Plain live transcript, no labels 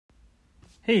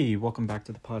Hey, welcome back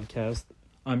to the podcast.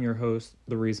 I'm your host,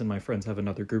 the reason my friends have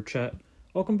another group chat.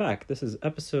 Welcome back. This is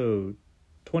episode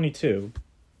 22.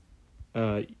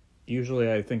 Uh,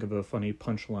 Usually I think of a funny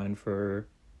punchline for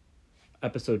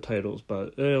episode titles,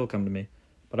 but it'll come to me.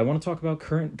 But I want to talk about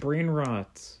current brain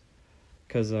rot.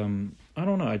 Because, I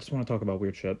don't know, I just want to talk about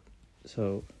weird shit.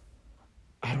 So,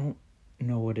 I don't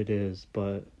know what it is,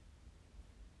 but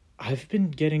I've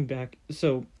been getting back...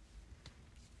 So,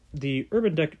 the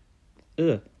Urban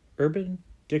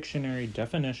Dictionary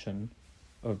definition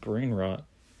of brain rot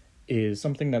is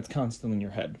something that's constantly in your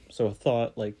head. So a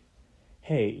thought like,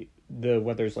 hey, the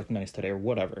weather's like nice today or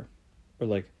whatever. Or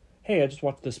like, hey, I just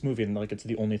watched this movie and like it's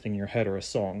the only thing in your head, or a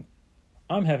song.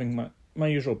 I'm having my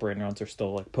usual brain rots are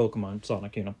still like Pokemon,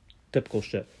 Sonic, typical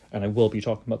shit. And I will be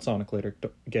talking about Sonic later.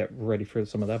 Get ready for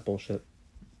some of that bullshit.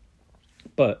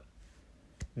 But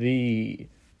the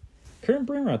current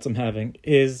brain rots I'm having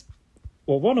is,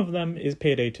 well, one of them is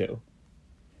Payday 2.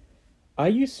 I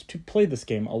used to play this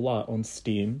game a lot on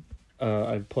Steam.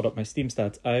 I've pulled up my Steam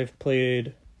stats. I've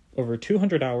played over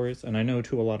 200 hours, and I know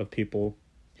to a lot of people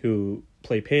who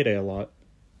play Payday a lot,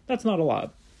 that's not a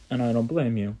lot, and I don't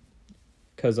blame you.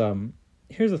 Because,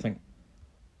 here's the thing.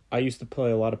 I used to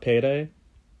play a lot of Payday,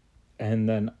 and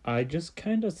then I just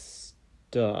kind of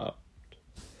stopped.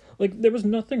 Like, there was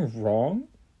nothing wrong.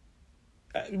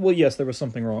 Well, yes, there was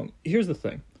something wrong. Here's the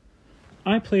thing.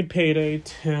 I played Payday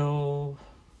till,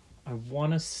 I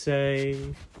want to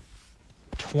say,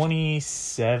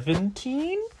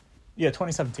 2017? Yeah,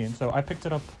 2017. So I picked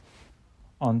it up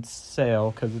on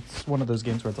sale because it's one of those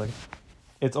games where it's like,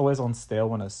 it's always on sale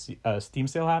when a Steam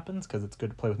sale happens because it's good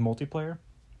to play with multiplayer.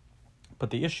 But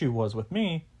the issue was with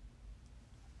me,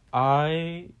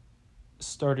 I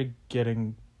started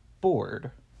getting bored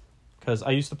because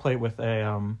I used to play with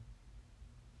I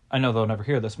know they'll never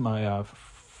hear this, my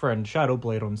friend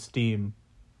Shadowblade on Steam.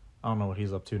 I don't know what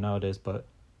he's up to nowadays, but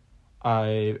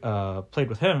I played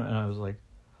with him and I was like,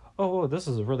 oh, this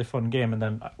is a really fun game. And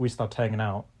then we stopped hanging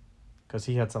out because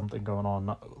he had something going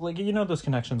on. Like, those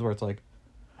connections where it's like,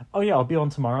 oh yeah, I'll be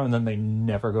on tomorrow, and then they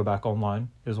never go back online.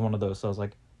 It was one of those. So I was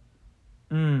like,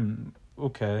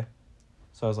 okay.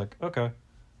 So I was like, okay,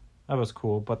 that was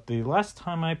cool. But the last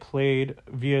time I played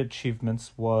via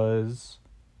achievements was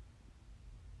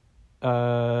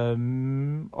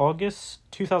August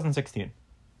 2016.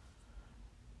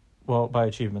 Well, by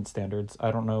achievement standards.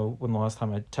 I don't know when the last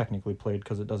time I technically played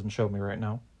because it doesn't show me right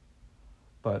now.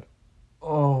 But,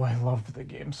 oh, I loved the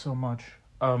game so much.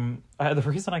 The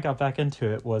reason I got back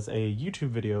into it was a YouTube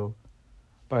video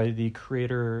by the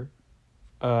creator,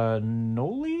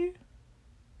 Noli?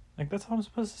 Like, that's how I'm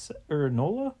supposed to say, or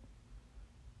Nola?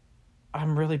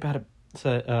 I'm really bad at,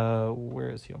 where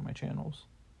is he on my channels?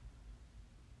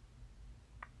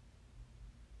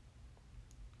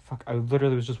 Fuck, I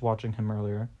literally was just watching him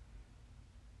earlier.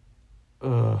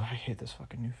 Ugh, I hate this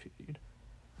fucking new feed.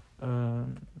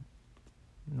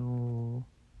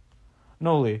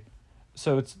 Noli.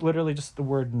 So it's literally just the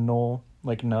word null,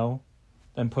 like no,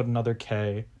 then put another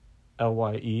K,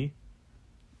 Lye.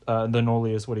 The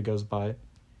Noli is what he goes by.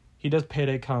 He does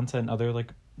Payday content, other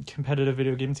like competitive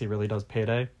video games. He really does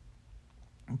Payday.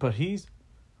 But he's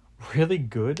really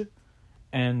good,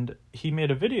 and he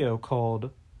made a video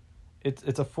called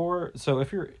it's a 4. So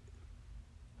if you're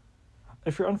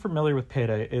unfamiliar with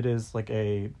Payday, it is like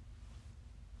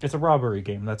it's a robbery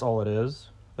game. That's all it is.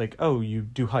 Like, oh, you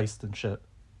do heist and shit.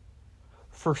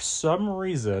 For some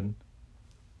reason,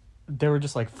 they were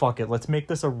just like, fuck it, let's make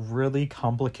this a really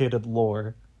complicated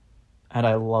lore, and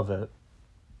I love it.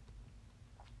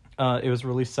 It was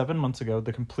released 7 months ago,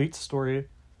 the complete story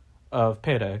of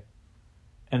Payday,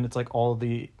 and it's like all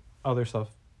the other stuff,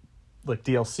 like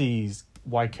DLCs,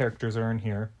 why characters are in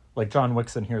here. Like John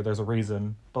Wick's in here, there's a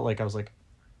reason. But like I was like,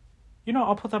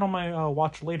 I'll put that on my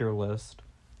watch later list.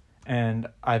 And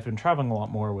I've been traveling a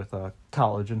lot more with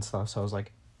college and stuff, so I was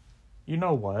like, you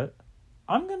know what?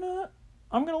 I'm gonna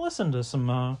listen to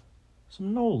some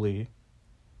Noli.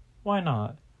 Why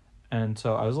not? And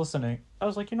so I was listening. I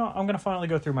was like, I'm gonna finally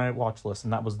go through my watch list,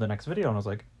 and that was the next video. And I was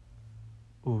like,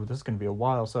 ooh, this is gonna be a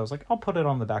while. So I was like, I'll put it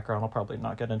on the background. I'll probably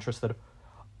not get interested.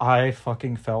 I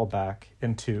fucking fell back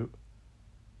into.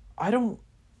 I think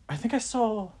I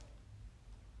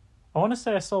want to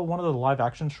say I saw one of the live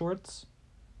action shorts,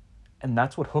 and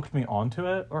that's what hooked me onto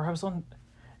it. Or I was on,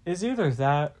 is either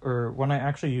that or when I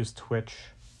actually used Twitch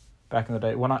back in the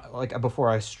day, when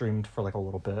before I streamed for like a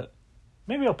little bit.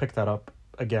 Maybe I'll pick that up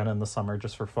again in the summer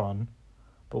just for fun,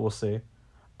 but we'll see.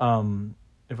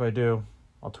 If I do,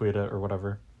 I'll tweet it or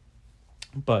whatever.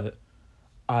 But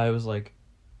I was like,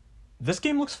 this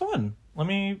game looks fun. Let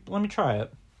me try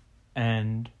it.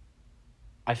 And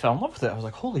I fell in love with it. I was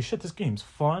like, holy shit, this game's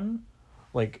fun.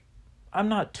 Like, I'm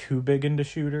not too big into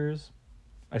shooters.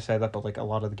 I say that, but like a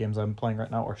lot of the games I'm playing right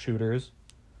now are shooters.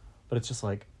 But it's just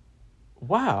like,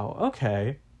 wow,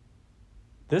 okay.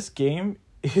 This game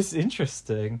is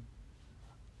interesting.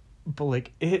 But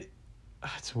like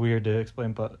it's weird to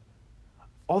explain, but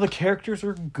all the characters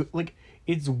are good. Like,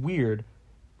 it's weird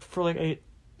for like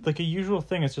a usual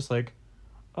thing. It's just like,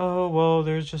 oh well,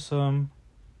 there's just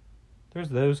there's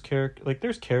those character, like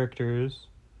there's characters,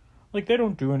 like they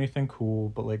don't do anything cool,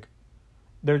 but like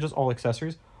they're just all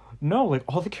accessories. No, like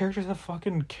all the characters have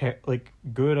fucking like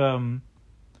good.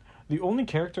 The only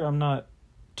character I'm not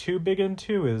too big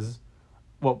into is,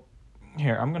 well,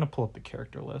 here I'm gonna pull up the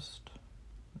character list.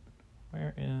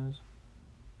 Where is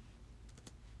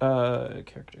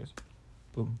characters?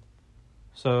 Boom.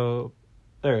 So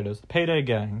there it is. The Payday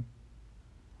Gang.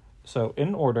 So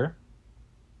in order.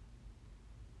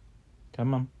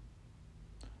 Come on.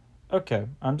 Okay,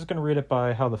 I'm just gonna read it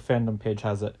by how the fandom page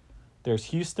has it. There's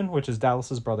Houston, which is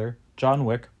Dallas's brother. John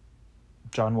Wick,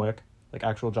 like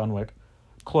actual John Wick.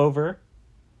 Clover.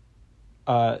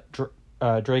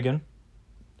 Dragon.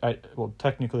 Well,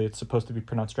 technically it's supposed to be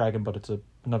pronounced Dragon, but it's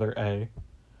another A.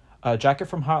 Jacket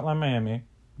from Hotline Miami.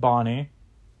 Bonnie.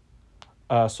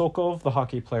 Solkov, the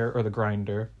hockey player or the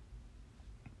grinder.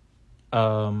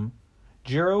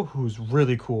 Jiro, who's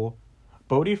really cool.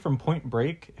 Bodhi from Point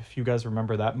Break, if you guys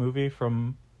remember that movie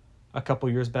from a couple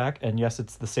years back. And yes,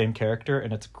 it's the same character,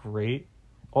 and it's great.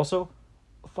 Also,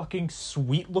 a fucking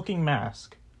sweet-looking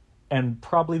mask. And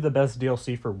probably the best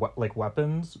DLC for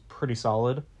weapons. Pretty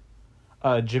solid.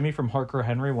 Jimmy from Hardcore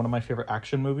Henry, one of my favorite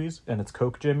action movies. And it's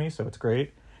Coke Jimmy, so it's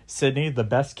great. Sydney, the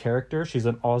best character. She's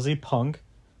an Aussie punk.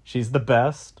 She's the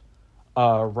best.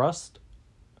 Rust,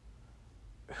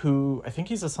 who I think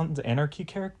he's a Sons of Anarchy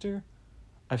character.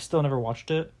 I've still never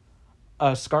watched it.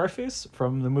 Scarface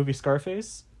from the movie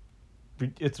Scarface.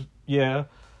 It's, yeah,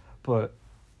 but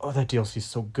oh, that DLC is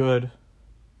so good.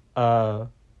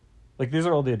 Like these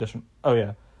are all the addition. Oh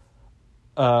yeah.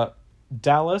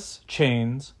 Dallas,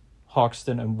 Chains,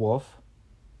 Hoxton, and Wolf.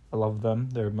 I love them.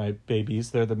 They're my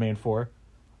babies. They're the main four.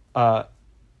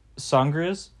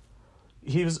 Sangriz.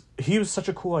 He was such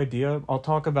a cool idea. I'll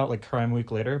talk about like Crime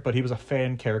Week later, but he was a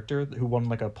fan character who won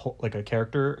like a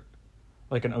character,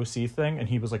 like an OC thing, and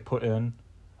he was like put in.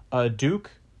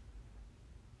 Duke.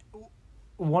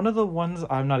 One of the ones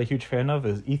I'm not a huge fan of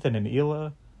is Ethan and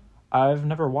Hila. I've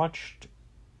never watched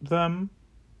them.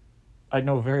 I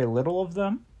know very little of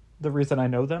them. The reason I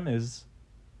know them is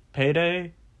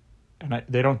Payday, and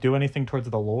they don't do anything towards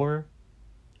the lore,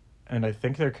 and I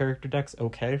think their character deck's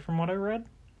okay from what I read.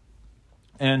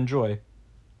 And Joy.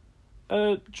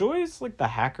 Joy's like the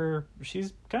hacker.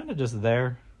 She's kind of just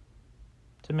there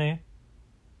to me.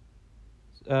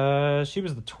 She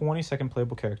was the 22nd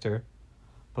playable character,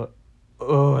 but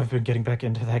I've been getting back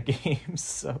into that game.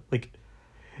 So like,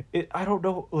 I don't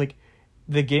know. Like,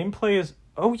 the gameplay is.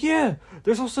 Oh yeah,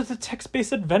 there's also the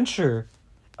text-based adventure.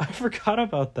 I forgot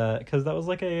about that because that was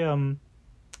like a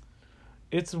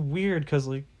It's weird because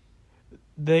like,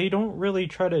 they don't really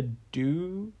try to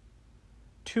do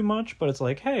too much, but it's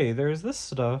like, hey, there's this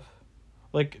stuff.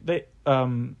 Like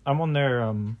I'm on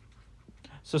their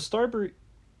so Starbreeze.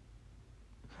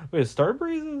 Wait, is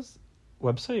Starbreeze's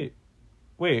website?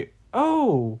 Wait,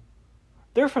 oh,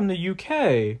 they're from the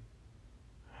UK.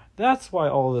 That's why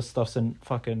all this stuff's in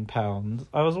fucking pounds.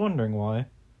 I was wondering why.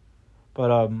 But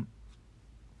I'm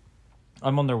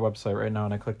on their website right now,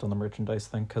 and I clicked on the merchandise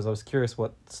thing because I was curious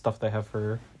what stuff they have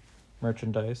for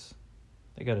merchandise.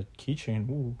 They got a keychain.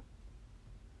 Ooh.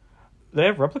 They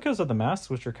have replicas of the masks,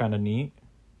 which are kind of neat.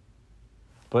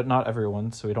 But not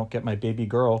everyone, so we don't get my baby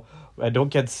girl. I don't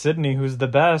get Sydney, who's the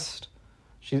best.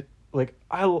 She's like,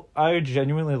 I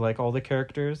genuinely like all the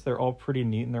characters. They're all pretty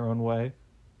neat in their own way.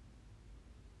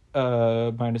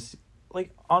 Minus,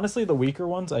 like, honestly, the weaker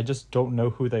ones, I just don't know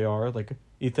who they are. Like,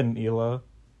 Ethan and Hila.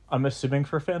 I'm assuming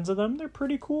for fans of them, they're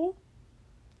pretty cool.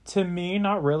 To me,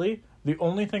 not really. The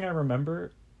only thing I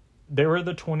remember, they were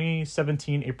the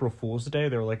 2017 April Fool's Day.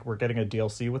 They were like, we're getting a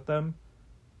DLC with them.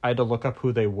 I had to look up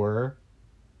who they were,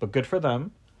 but good for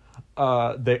them.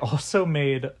 They also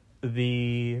made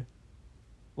the,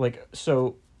 like,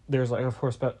 so there's like, of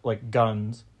course, like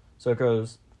guns. So it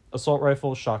goes assault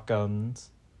rifles, shotguns,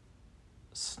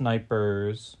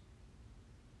 snipers,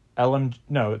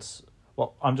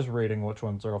 well, I'm just rating which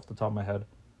ones are off the top of my head.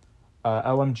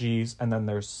 LMGs, and then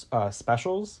there's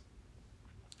specials.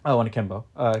 Oh, and Akimbo.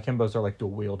 Akimbos are like dual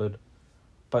wielded.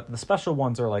 But the special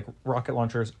ones are like rocket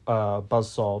launchers,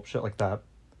 buzzsaw, shit like that.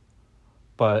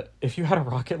 But if you had a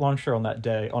rocket launcher on that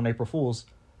day, on April Fool's,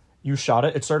 you shot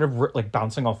it, it started like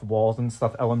bouncing off walls and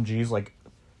stuff. LMGs like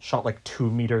shot like 2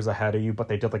 meters ahead of you, but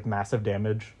they did like massive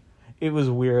damage. It was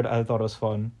weird. I thought it was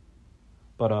fun,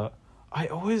 but I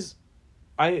always,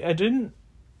 I didn't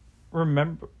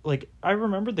remember, like I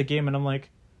remembered the game and I'm like,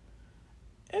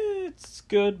 it's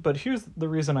good, but here's the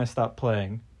reason I stopped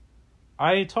playing.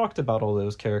 I talked about all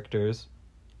those characters.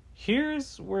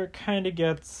 Here's where it kind of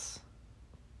gets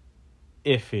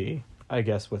iffy, I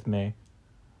guess, with me.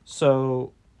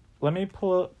 So, let me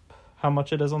pull up how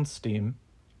much it is on Steam,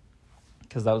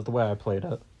 because that was the way I played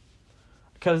it.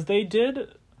 Because they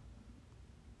did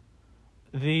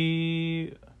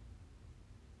the...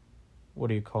 What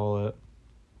do you call it?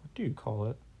 What do you call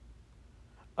it?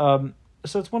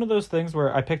 So it's one of those things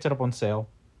where I picked it up on sale,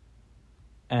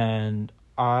 and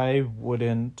I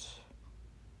wouldn't...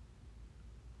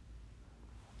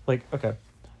 Like, okay,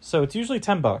 so it's usually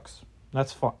 $10.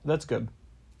 That's fine. That's good.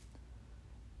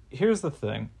 Here's the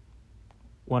thing.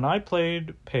 When I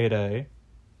played Payday...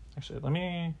 Actually, let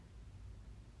me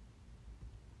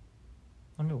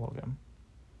log in.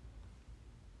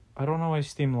 I don't know why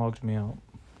Steam logged me out.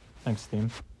 Thanks, Steam.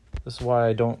 This is why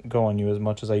I don't go on you as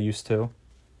much as I used to.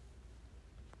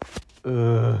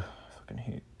 Ugh, I fucking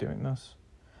hate doing this.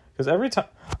 Because every time...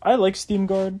 I like Steam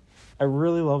Guard. I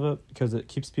really love it because it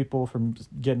keeps people from just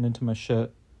getting into my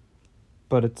shit.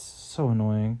 But it's so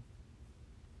annoying.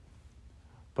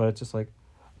 But it's just like...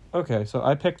 Okay, so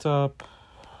I picked up...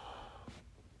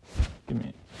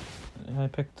 I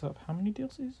picked up how many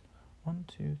DLCs? 1,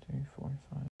 2, 3, 4,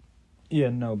 5. Yeah,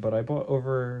 no, but I bought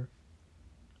over...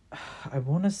 I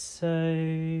want to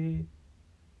say...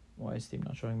 Why is Steam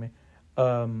not showing me?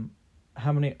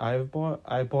 How many I've bought?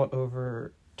 I bought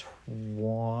over...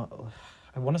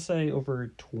 I want to say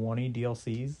over 20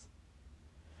 DLCs.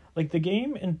 Like, the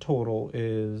game in total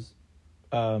is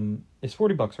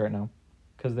 $40 right now.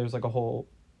 Because there's, like, a whole...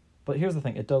 But here's the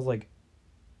thing. It does, like,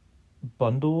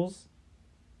 bundles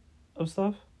of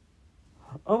stuff.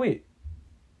 Oh, wait.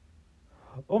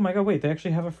 Oh, my God, wait. They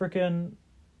actually have a freaking...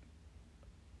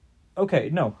 Okay,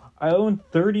 no. I own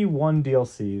 31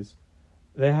 DLCs.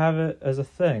 They have it as a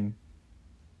thing.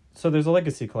 So there's a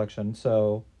legacy collection.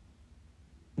 So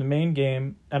the main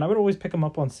game... And I would always pick them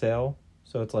up on sale.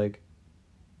 So it's, like...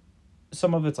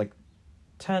 Some of it's, like,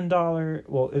 $10.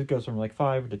 Well, it goes from, like,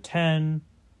 5 to 10.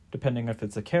 Depending if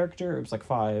it's a character, it was, like,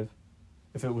 5.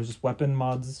 If it was just weapon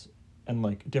mods and,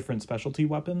 like, different specialty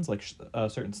weapons, like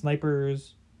certain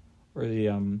snipers or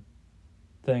the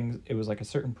things, it was, like, a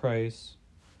certain price.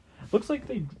 Looks like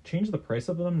they changed the price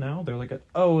of them now. They're like,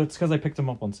 it's because I picked them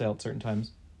up on sale at certain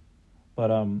times.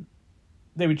 But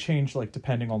they would change, like,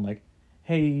 depending on, like,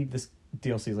 hey, this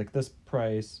DLC is, like, this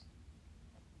price.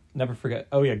 Never forget.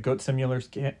 Oh, yeah, Goat Simulator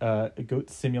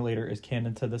is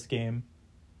canon to this game.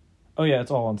 Oh, yeah,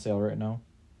 it's all on sale right now.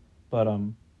 But,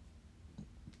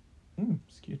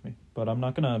 excuse me. But I'm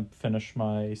not gonna finish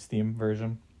my Steam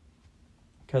version.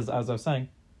 Because, as I was saying,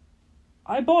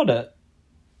 I bought it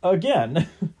again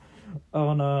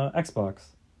on Xbox.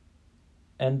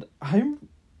 And I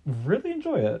really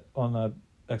enjoy it on the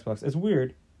Xbox. It's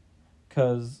weird,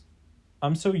 because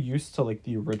I'm so used to, like,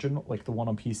 the original, like, the one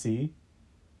on PC,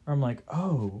 where I'm like,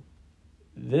 oh,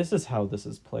 this is how this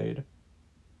is played.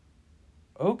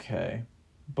 Okay.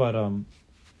 But,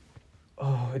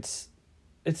 it's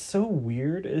so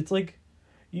weird. It's like,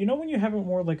 you know when you haven't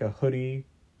worn, like, a hoodie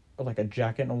or, like, a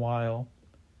jacket in a while?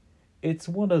 It's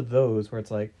one of those where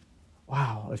it's like,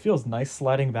 wow, it feels nice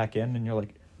sliding back in, and you're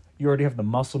like, you already have the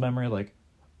muscle memory, like,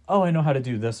 oh, I know how to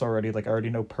do this already. Like, I already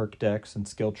know perk decks and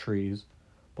skill trees.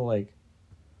 But, like,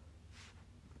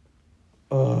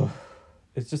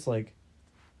 it's just like,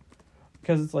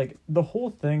 because it's like, the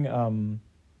whole thing,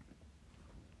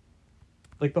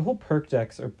 like, the whole perk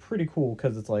decks are pretty cool,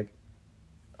 because it's like,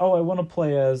 oh, I want to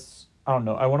play as, I don't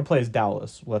know, I want to play as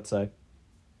Dallas, let's say.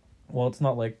 Well, it's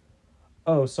not like,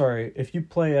 oh, sorry, if you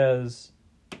play as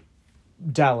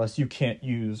Dallas, you can't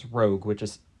use Rogue, which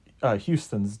is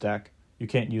Houston's deck. You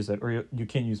can't use it. Or you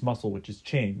can't use Muscle, which is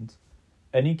Chains.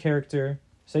 Any character,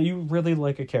 say you really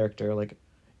like a character, like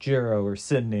Jiro or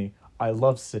Sydney. I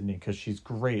love Sydney because she's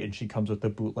great, and she comes with the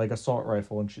bootleg assault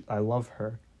rifle, and I love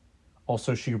her.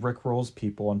 Also, she rickrolls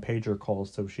people on pager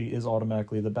calls, so she is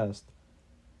automatically the best.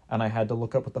 And I had to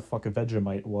look up what the fuck a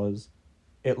Vegemite was.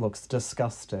 It looks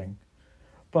disgusting.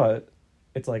 But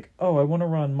it's like, oh, I want to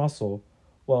run Muscle.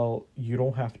 Well, you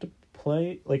don't have to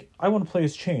play... Like, I want to play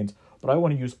as Chains, but I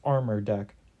want to use Armor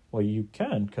deck. Well, you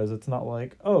can, because it's not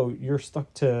like, oh, you're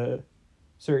stuck to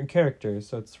certain characters.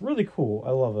 So it's really cool.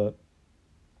 I love it.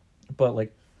 But,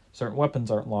 like, certain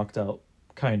weapons aren't locked out,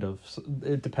 kind of. So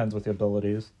it depends with the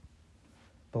abilities.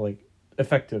 But, like,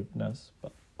 effectiveness.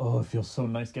 But, oh, it feels so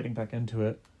nice getting back into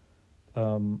it.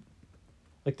 Um,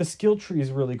 like the skill tree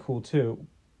is really cool too.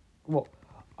 Well,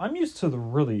 I'm used to the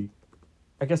really,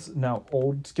 I guess now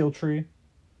old skill tree,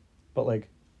 but like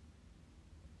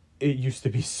it used to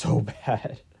be so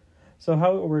bad. So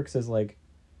how it works is like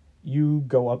you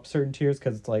go up certain tiers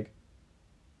because it's like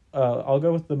I'll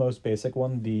go with the most basic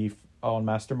one, the on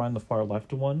Mastermind, the far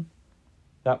left one.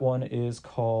 That one is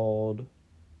called.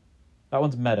 That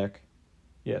one's medic.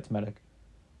 Yeah, it's medic.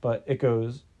 But it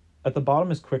goes at the bottom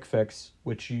is quick fix,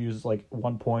 which you use like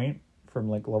 1 point from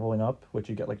like leveling up, which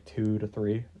you get like 2 to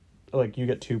 3. Like you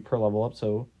get 2 per level up,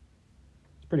 so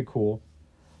it's pretty cool.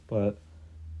 But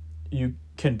you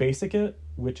can basic it,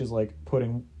 which is like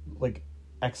putting like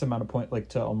X amount of point like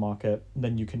to unlock it.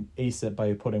 Then you can ace it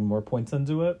by putting more points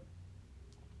into it.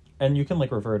 And you can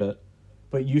like revert it.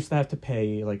 But you used to have to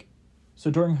pay like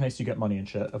so during heist you get money and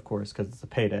shit, of course, because it's a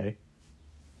payday.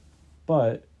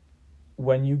 But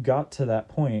when you got to that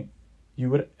point, you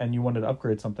wanted to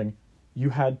upgrade something, you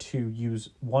had to use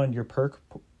one your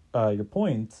your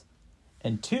points,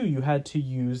 and two you had to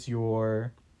use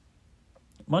your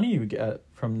money you get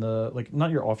from the like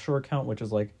not your offshore account, which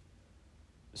is like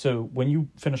so when you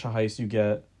finish a heist you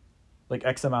get like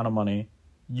X amount of money,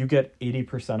 you get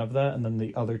 80% of that, and then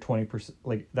the other 20%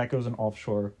 like that goes in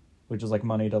offshore, which is like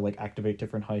money to like activate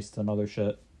different heists and other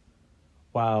shit.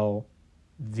 While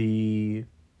the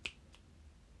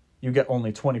you get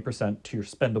only 20% to your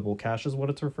spendable cash is what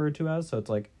it's referred to as. So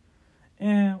it's like,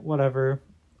 whatever.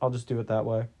 I'll just do it that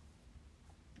way.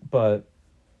 But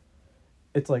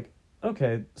it's like,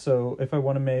 okay, so if I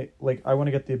want to make, like, I want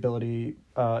to get the ability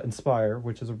Inspire,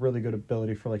 which is a really good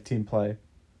ability for, like, team play.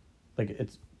 Like,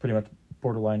 it's pretty much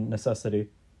borderline necessity.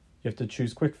 You have to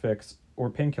choose Quick Fix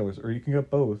or Painkillers, or you can get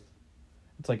both.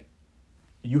 It's like,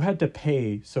 you had to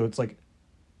pay, so it's like,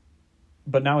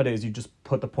 but nowadays you just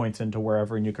put the points into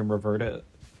wherever and you can revert it.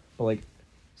 But like,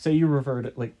 say you revert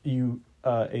it, like you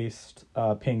aced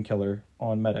Painkiller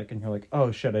on medic and you're like,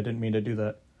 oh shit, I didn't mean to do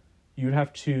that. You'd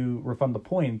have to refund the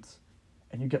points,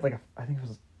 and you get like I think it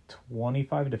was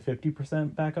 25 to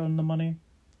 50% back on the money.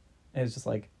 And it's just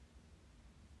like,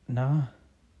 nah,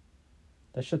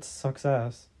 that shit sucks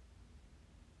ass.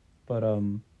 But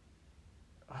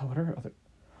what are other?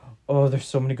 Oh, there's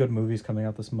so many good movies coming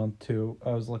out this month too.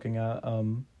 I was looking at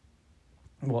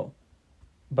well,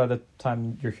 by the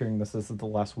time you're hearing this is the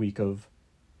last week of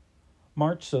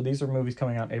March, so these are movies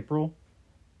coming out in April.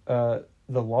 The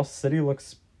Lost City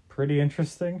looks pretty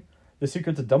interesting. The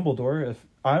Secrets of Dumbledore, if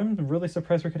I'm really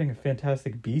surprised we're getting a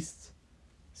Fantastic Beasts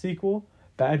sequel.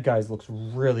 Bad Guys looks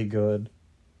really good.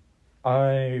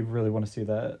 I really want to see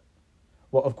that.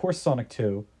 Well, of course Sonic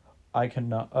 2. I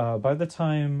cannot by the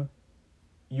time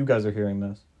you guys are hearing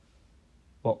this,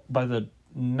 well, by the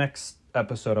next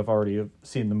episode I've already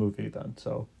seen the movie then,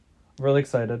 so I'm really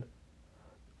excited.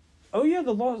 Oh yeah,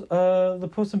 the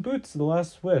Puss in Boots, The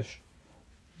Last Wish.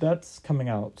 That's coming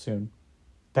out soon.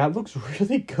 That looks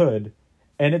really good,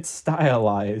 and it's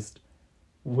stylized,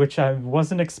 which I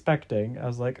wasn't expecting. I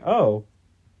was like, oh,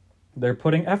 they're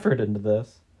putting effort into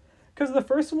this. Because the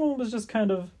first one was just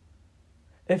kind of,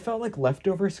 it felt like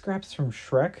leftover scraps from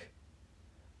Shrek,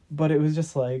 but it was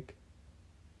just like,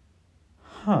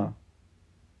 huh.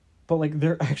 But like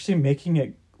they're actually making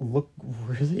it look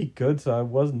really good, so I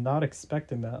was not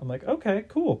expecting that. I'm like, okay,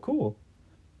 cool.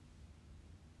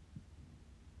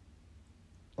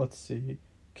 Let's see.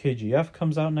 KGF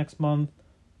comes out next month.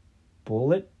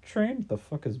 Bullet Train? The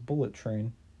fuck is Bullet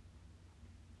Train?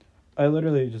 I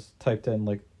literally just typed in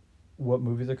like what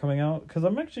movies are coming out because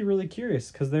I'm actually really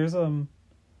curious because there's from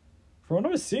what I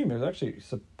was seeing there's actually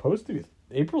supposed to be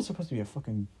April's supposed to be a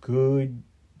fucking good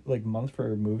like month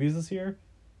for movies this year.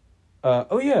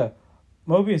 Oh yeah,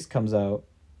 Mobius comes out.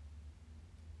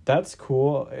 That's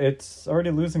cool. It's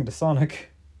already losing to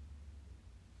Sonic.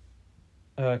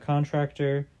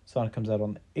 Contractor. Sonic comes out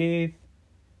on the 8th.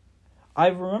 I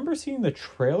remember seeing the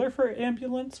trailer for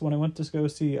Ambulance when I went to go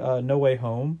see No Way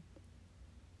Home.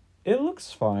 It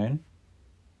looks fine.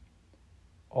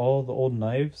 All the Old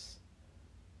Knives.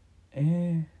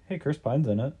 Hey, Chris Pine's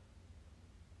in it.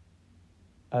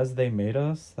 As They Made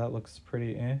Us. That looks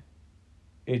pretty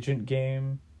Agent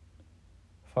Game.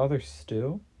 Father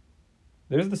Stew.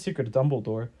 There's The Secret of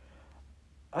Dumbledore.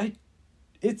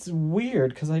 It's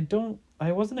weird because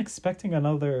I wasn't expecting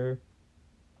another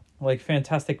like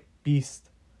Fantastic Beast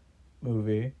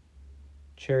movie.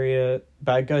 Chariot.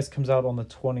 Bad Guys comes out on the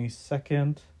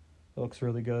 22nd. It looks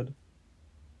really good.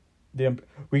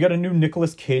 We got a new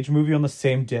Nicolas Cage movie on the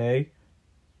same day.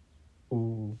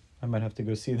 Ooh, I might have to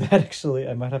go see that actually.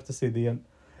 I might have to see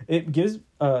it gives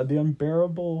the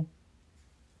unbearable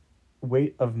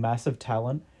weight of massive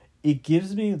talent. it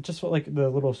gives me just what, like, the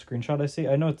little screenshot I see.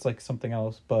 I know it's like something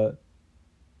else, but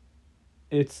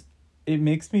it's it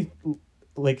makes me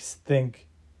like think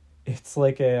it's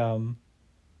like a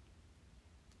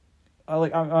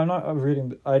I'm not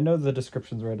reading. I know the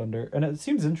description's right under, and it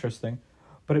seems interesting,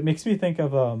 but it makes me think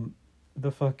of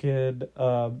the fucking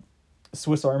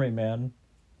Swiss Army Man.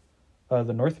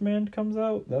 The Northman comes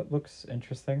out. That looks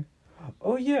interesting.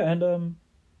 Oh yeah, and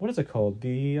what is it called?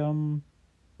 The Moon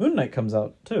Knight comes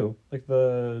out too, like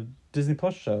the Disney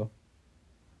Plus show.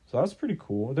 So that's pretty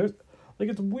cool. There's like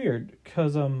it's weird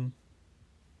because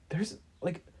there's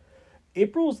like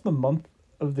April's the month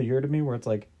of the year to me where it's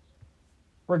like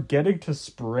we're getting to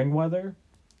spring weather,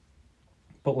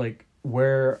 but like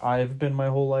where I've been my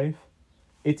whole life,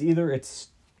 it's either it's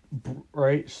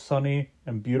bright, sunny,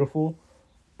 and beautiful,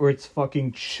 or it's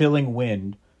fucking chilling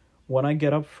wind. When I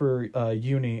get up for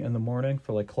uni in the morning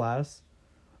for like class,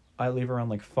 I leave around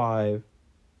like 5,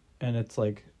 and it's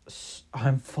like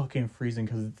I'm fucking freezing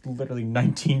because it's literally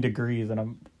 19 degrees and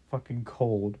I'm fucking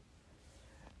cold,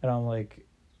 and I'm like,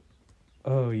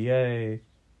 oh yay.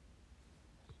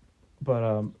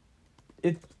 But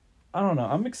it I don't know.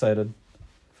 I'm excited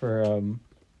for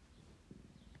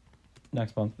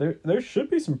next month. There should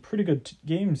be some pretty good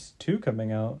games too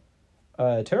coming out.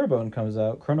 Terrebone comes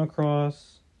out. Chrono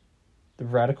Cross, the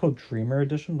Radical Dreamer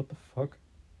edition. What the fuck?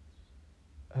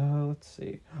 Let's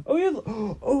see. Oh yeah,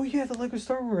 oh yeah, the Lego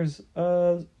Star Wars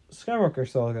Skywalker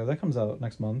Saga that comes out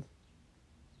next month.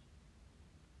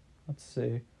 Let's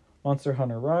see. Monster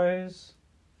Hunter Rise.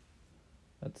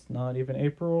 That's not even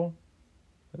April.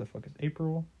 Where the fuck is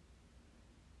April?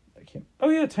 Oh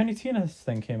yeah, Tiny Tina's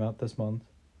thing came out this month.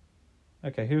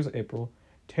 Okay, here's April.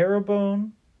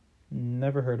 Terrebone.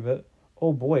 Never heard of it.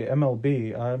 Oh boy,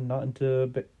 MLB. I'm not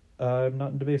into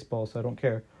baseball, so I don't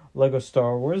care. Lego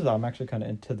Star Wars. I'm actually kind of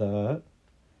into that.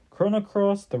 Chrono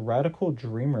Cross, the Radical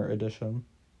Dreamer edition.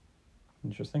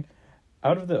 Interesting.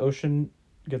 Out of the Ocean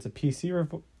gets a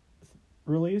PC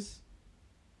release.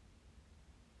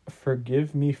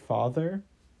 Forgive Me Father,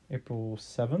 April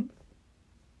 7th.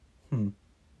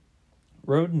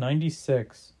 Road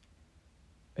 96.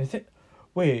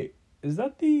 Wait, is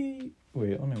that the...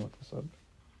 Wait, let me look this up.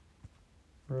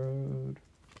 Road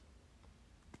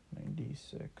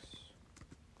 96.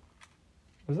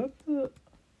 Was that the...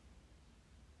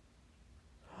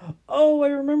 Oh, I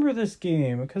remember this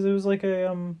game, because it was like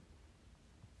a,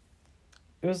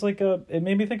 It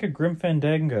made me think of Grim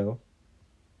Fandango.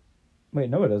 Wait,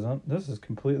 no it isn't. This is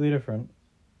completely different.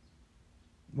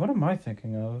 What am I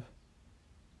thinking of?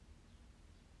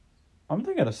 I'm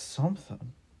thinking of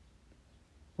something.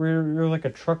 Where you're like a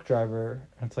truck driver,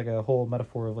 and it's like a whole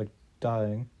metaphor of like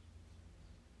dying.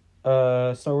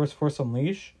 Star Wars Force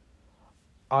Unleashed.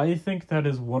 I think that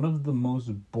is one of the most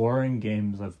boring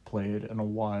games I've played in a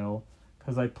while.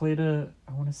 Because I played it,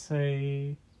 I want to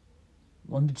say,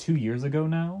 1 to 2 years ago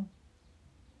now.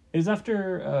 It was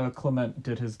after Clement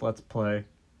did his Let's Play.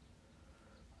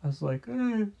 I was like,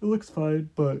 it looks fine,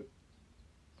 but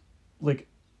like,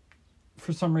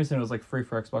 for some reason it was like free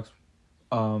for Xbox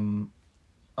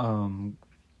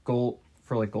gold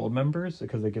for like gold members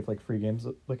because they give like free games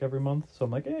like every month. So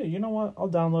I'm like, hey, you know what? I'll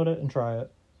download it and try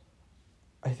it.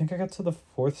 I think I got to the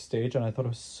 4th stage and I thought it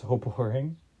was so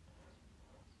boring.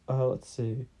 Let's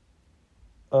see.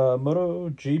 Moto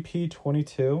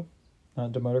GP22,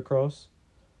 not the motocross.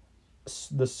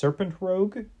 The Serpent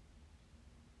Rogue.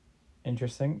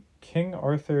 Interesting. King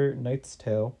Arthur Knight's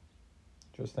Tale.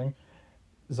 Interesting.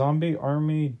 Zombie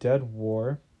Army Dead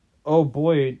War. Oh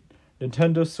boy,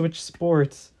 Nintendo Switch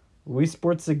Sports. Wii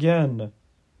Sports again.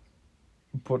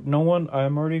 But no one,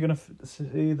 I'm already gonna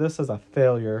see this as a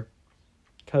failure.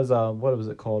 Because, what was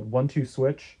it called? 1-2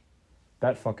 Switch?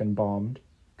 That fucking bombed.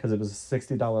 Because it was a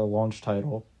 $60 launch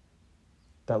title.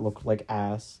 That looked like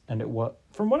ass. And it was,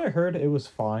 from what I heard, it was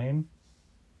fine.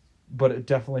 But it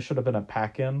definitely should have been a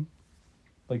pack-in.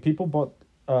 Like, people bought,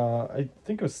 I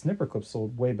think it was Snipper Clip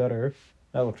sold way better.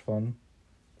 That looked fun.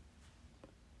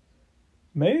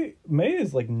 May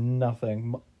is like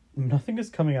nothing. Nothing is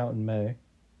coming out in May.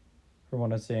 From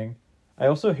what I'm seeing. I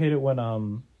also hate it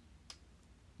when,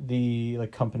 the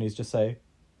like companies just say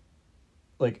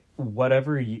like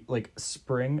whatever like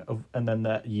spring of and then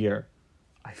that year.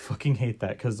 I fucking hate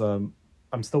that because I'm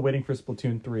still waiting for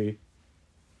Splatoon 3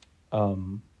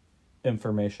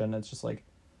 information. It's just like,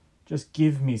 just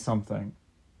give me something.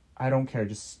 I don't care,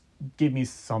 just give me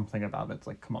something about it. It's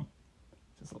like, come on,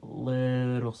 just a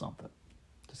little something.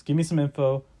 Just give me some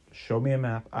info, show me a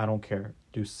map. I don't care,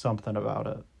 do something about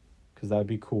it because that'd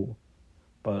be cool.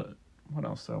 But what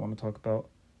else do I want to talk about?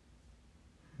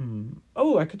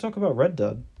 Oh, I could talk about Red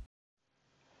Dead.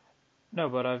 No,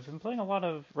 but I've been playing a lot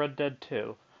of Red Dead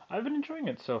 2. I've been enjoying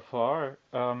it so far.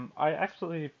 I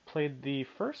actually played the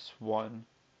first one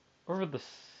over the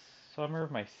summer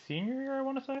of my senior year, I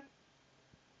want to say.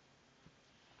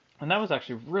 And that was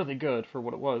actually really good for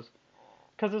what it was.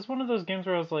 Because it's one of those games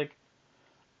where I was like,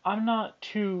 I'm not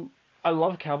too. I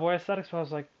love cowboy aesthetics, but I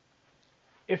was like,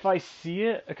 if I see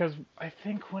it, because I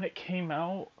think when it came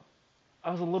out,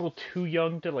 I was a little too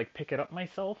young to like pick it up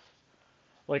myself.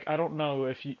 Like I don't know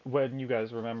if you, when you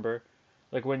guys remember,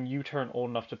 like when you turn old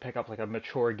enough to pick up like a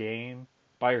mature game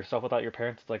by yourself without your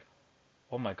parents, it's like,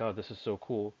 oh my god, this is so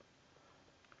cool.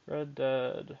 Red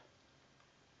Dead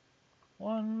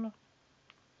 1,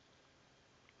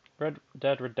 Red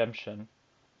Dead Redemption.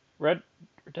 Red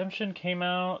Redemption came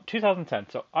out 2010,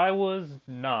 so I was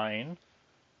 9.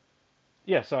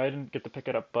 Yeah, so I didn't get to pick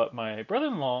it up, but my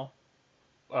brother-in-law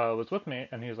was with me,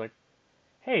 and he was like,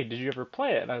 "Hey, did you ever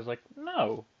play it?" And I was like,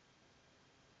 "No."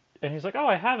 And he's like, "Oh,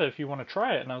 I have it if you want to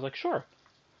try it." And I was like, "Sure."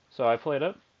 So I played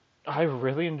it. I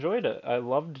really enjoyed it. I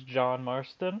loved John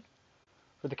Marston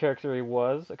for the character he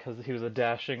was, because he was a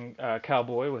dashing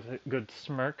cowboy with a good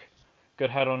smirk,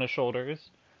 good head on his shoulders.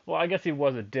 Well, I guess he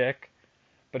was a dick,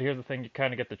 but here's the thing: you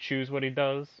kind of get to choose what he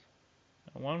does.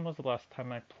 When was the last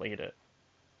time I played it?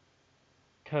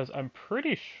 Because I'm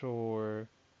pretty sure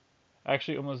I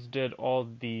actually almost did all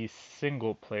the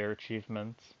single player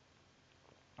achievements.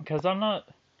 Because I'm not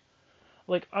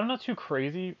too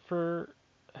crazy for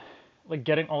like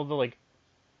getting all the like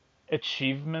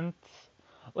achievements.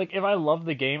 Like if I love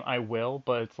the game, I will,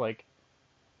 but it's like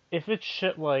if it's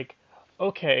shit like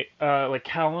okay, like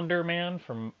Calendar Man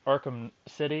from Arkham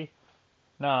City,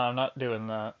 nah, I'm not doing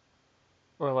that.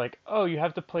 Or like, oh, you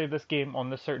have to play this game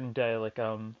on this certain day, like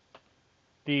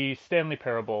the Stanley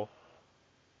Parable.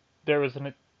 There was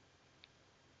an.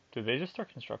 Did they just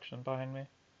start construction behind me?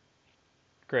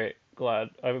 Great, glad.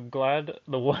 I'm glad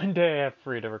the one day I have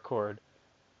free to record.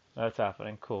 That's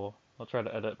happening. Cool. I'll try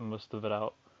to edit most of it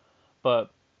out. But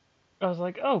I was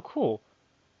like, oh, cool.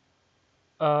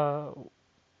 Uh,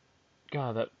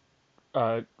 God,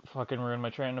 that fucking ruined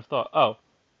my train of thought. Oh,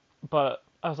 but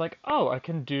I was like, oh, I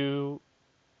can do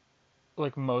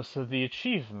like most of the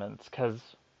achievements because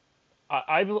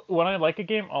I when I like a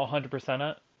game, I'll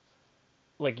 100% it.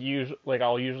 Like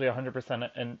I'll usually 100%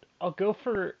 it, and I'll go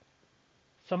for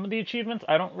some of the achievements.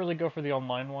 I don't really go for the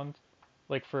online ones.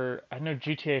 Like for I know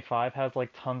GTA 5 has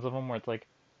like tons of them where it's like,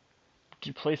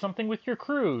 do play something with your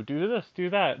crew, do this, do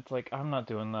that. It's like I'm not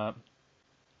doing that.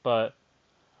 But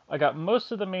I got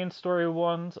most of the main story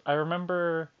ones. I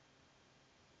remember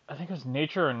I think it was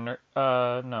Nature and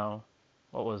no.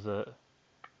 What was it?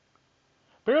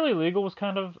 Barely Legal was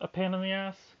kind of a pain in the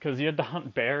ass because you had to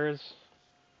hunt bears,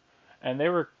 and they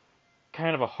were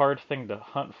kind of a hard thing to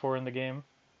hunt for in the game.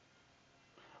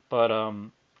 But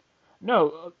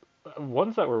no,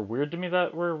 ones that were weird to me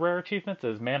that were rare achievements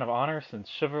is Man of Honor, since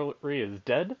Chivalry is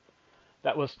dead.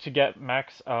 That was to get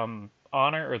max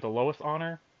honor or the lowest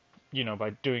honor, by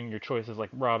doing your choices like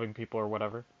robbing people or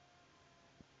whatever.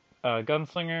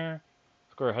 Gunslinger,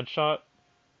 score a headshot.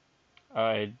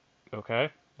 I okay,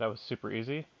 that was super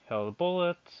easy. Hell the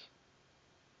bullets.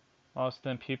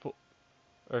 Austin people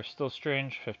are still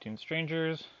strange. 15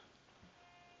 strangers.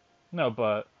 No,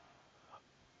 but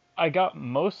I got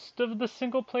most of the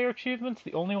single player achievements.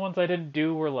 The only ones I didn't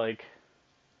do were like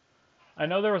I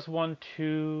know there was one,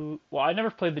 two. Well, I never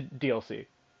played the DLC,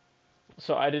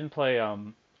 so I didn't play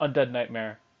Undead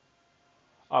Nightmare.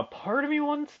 Part of me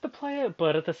wants to play it,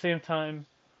 but at the same time,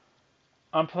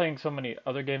 I'm playing so many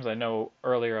other games. I know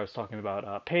earlier I was talking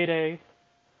about Payday,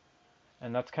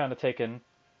 and that's kind of taken,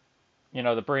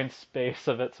 the brain space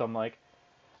of it. So I'm like,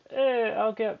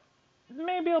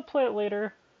 maybe I'll play it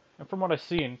later. And from what I've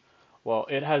seen, well,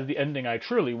 it has the ending I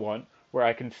truly want, where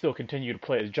I can still continue to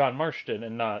play as John Marston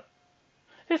and not.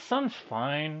 His son's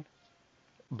fine,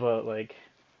 but like,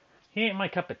 he ain't my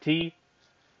cup of tea.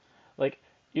 Like,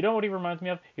 you know what he reminds me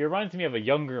of? He reminds me of a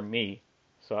younger me.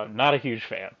 So I'm not a huge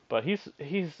fan, but he's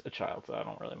a child, so I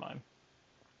don't really mind.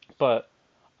 But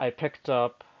I picked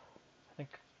up, I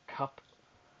think, Cup.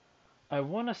 I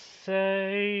want to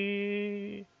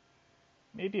say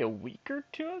maybe a week or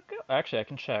two ago. Actually, I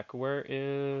can check. Where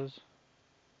is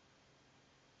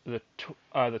the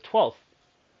 12th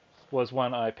was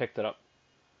when I picked it up.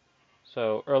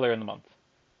 So earlier in the month.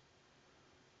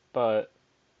 But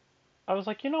I was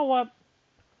like, you know what?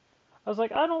 I was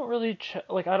like, I don't really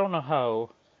like. I don't know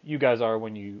how you guys are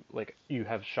when you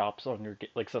have shops on your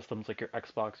like systems like your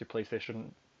Xbox, your PlayStation,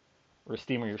 or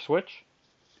Steam or your Switch.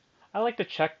 I like to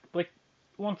check like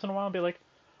once in a while and be like,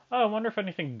 oh, I wonder if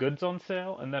anything good's on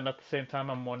sale, and then at the same time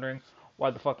I'm wondering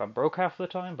why the fuck I'm broke half the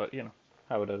time. But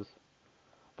how it is.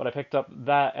 But I picked up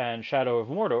that and Shadow of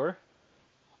Mordor,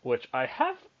 which I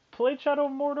have played Shadow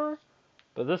of Mordor,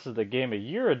 but this is the Game of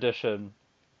Year edition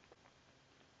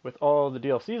with all the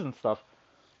DLCs and stuff.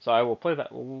 So I will play that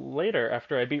later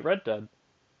after I beat Red Dead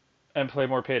and play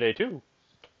more Payday 2.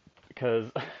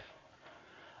 Because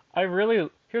I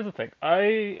really, here's the thing.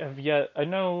 I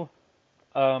know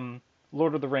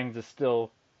Lord of the Rings is still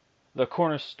the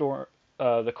cornerstone,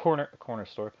 the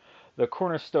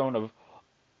cornerstone of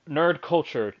nerd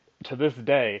culture to this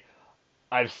day.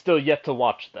 I've still yet to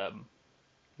watch them.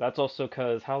 That's also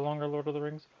because how long are Lord of the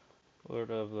Rings? Lord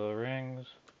of the Rings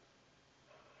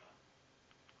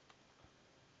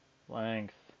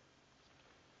length.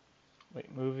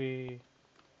 Wait, movie.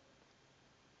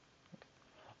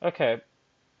 Okay,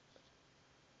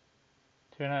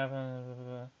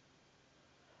 2.5.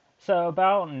 So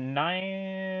about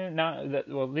nine.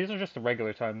 Well, these are just the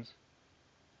regular times.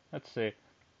 Let's see.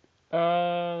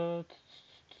 Uh,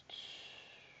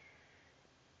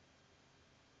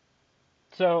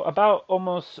 so about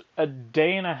almost a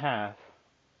day and a half.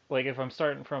 Like if I'm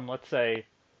starting from let's say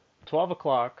 12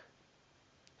 o'clock,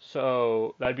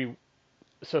 so that'd be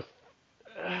so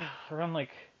around like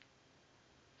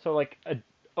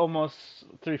almost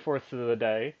 3/4 of the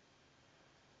day.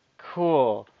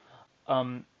 Cool.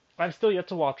 Um, I've still yet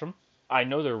to watch them. I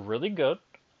know they're really good.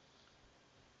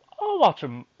 I'll watch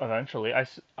them eventually. I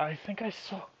think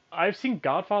I've seen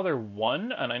Godfather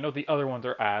 1 and I know the other ones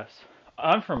are ass.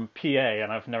 I'm from PA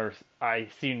and I think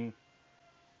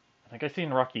I've seen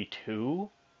Rocky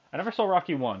 2. I never saw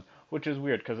Rocky 1, which is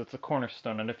weird because it's a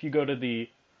cornerstone and if you go to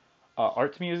the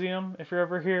Arts Museum if you're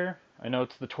ever here, I know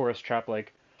it's the tourist trap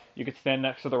like you could stand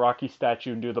next to the Rocky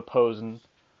statue and do the pose and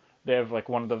they have like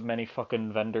one of the many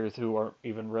fucking vendors who aren't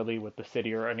even really with the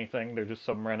city or anything. They're just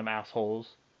some random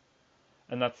assholes.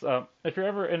 And that's if you're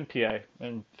ever in PA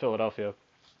in Philadelphia,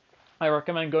 I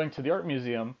recommend going to the art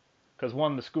museum because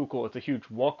one, the Schuylkill, it's a huge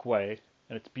walkway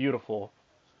and it's beautiful.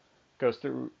 Goes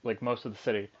through like most of the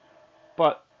city,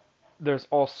 but there's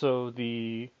also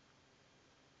the.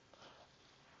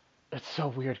 It's so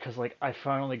weird because like I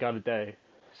finally got a day.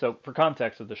 So for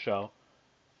context of the show,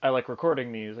 I like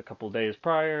recording these a couple days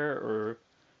prior, or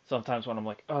sometimes when I'm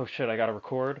like, oh shit, I gotta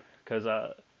record because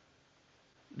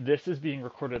this is being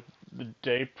recorded the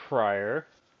day prior.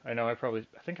 I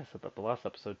think I said that the last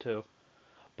episode too.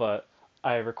 But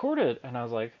I recorded and I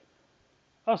was like,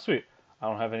 oh sweet, I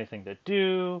don't have anything to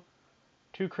do,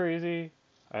 too crazy.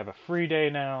 I have a free day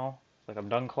now. Like I'm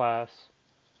done class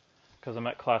because I'm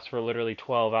at class for literally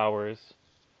 12 hours.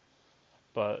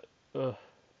 But ugh,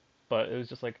 but it was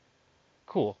just like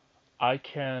cool. I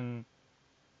can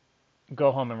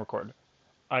go home and record.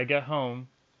 I get home,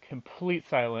 complete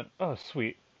silent. Oh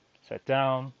sweet. Sit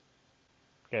down,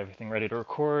 get everything ready to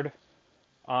record.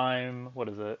 I'm what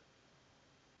is it?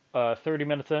 30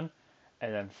 minutes in,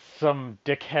 and then some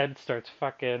dickhead starts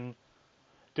fucking.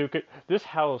 Dude, this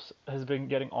house has been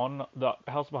getting on. The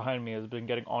house behind me has been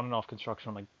getting on and off construction.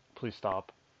 I'm like, please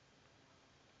stop.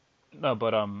 No,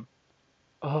 but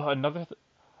another.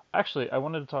 Actually, I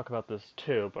wanted to talk about this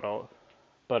too,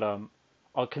 but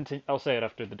I'll continue. I'll say it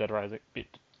after the Dead Rising.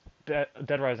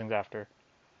 Dead Rising's after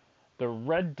the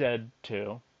Red Dead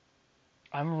 2.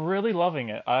 I'm really loving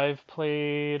it. I've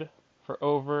played for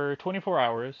over 24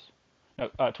 hours. No,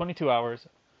 22 hours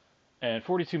and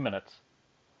 42 minutes.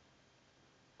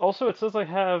 Also, it says I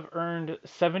have earned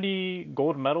 70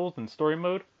 gold medals in story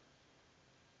mode.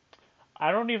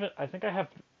 I think I have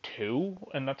two,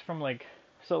 and that's from like,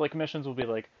 so like missions will be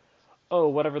like, oh,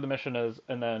 whatever the mission is,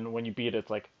 and then when you beat it,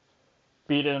 it's like,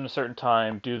 beat it in a certain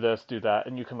time, do this, do that,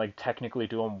 and you can like technically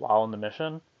do them while in the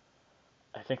mission.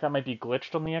 I think that might be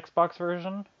glitched on the Xbox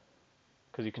version,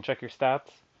 because you can check your stats.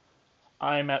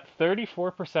 I'm at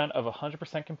 34% of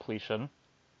 100% completion,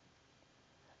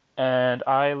 and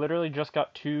I literally just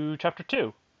got to chapter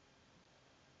 2.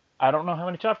 I don't know how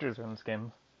many chapters are in this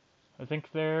game. I think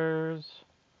I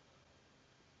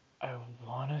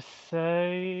want to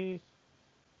say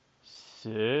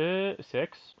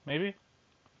six, maybe?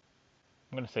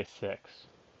 I'm going to say six.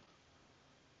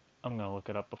 I'm going to look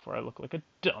it up before I look like a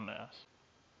dumbass.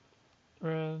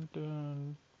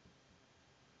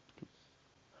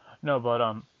 No,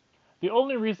 but the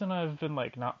only reason I've been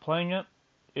like not playing it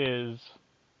is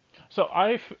so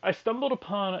I stumbled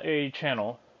upon a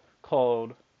channel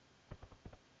called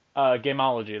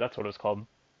Gameology. That's what it's called,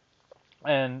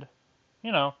 and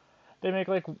you know they make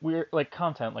like weird like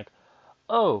content like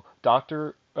oh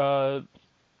Doctor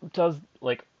does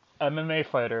like MMA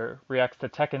fighter reacts to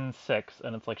Tekken 6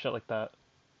 and it's like shit like that.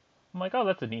 I'm like oh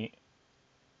that's a neat.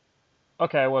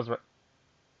 Okay, I was right.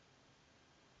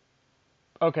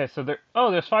 Okay, so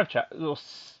there's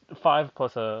five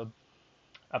plus a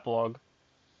epilogue.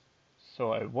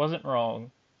 So I wasn't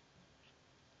wrong,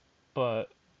 but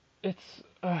it's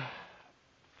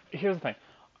here's the thing.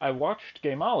 I watched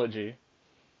Gameology,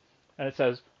 and it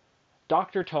says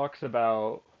Doctor talks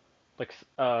about like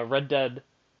Red Dead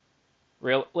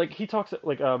real like he talks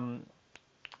like I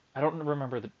don't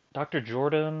remember the Doctor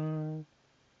Jordan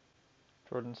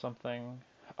something.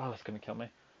 Oh, that's gonna kill me.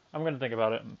 I'm gonna think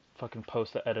about it and fucking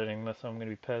post the editing this. So I'm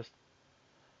gonna be pissed.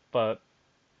 But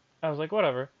I was like,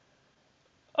 whatever.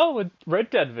 Oh, a Red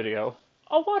Dead video.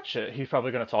 I'll watch it. He's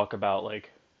probably gonna talk about like,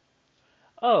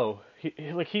 oh,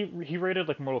 he rated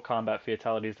like Mortal Kombat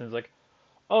fatalities, and he's like,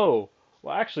 oh,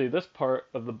 well actually this part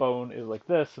of the bone is like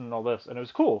this and all this, and it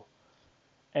was cool.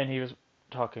 And he was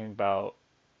talking about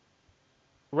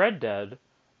Red Dead,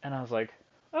 and I was like,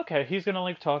 okay, he's gonna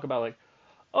like talk about like,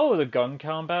 oh, the gun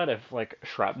combat if like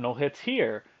shrapnel hits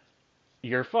here,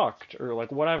 you're fucked or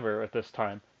like whatever at this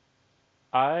time.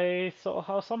 I saw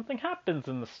how something happens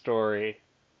in the story,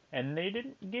 and they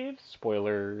didn't give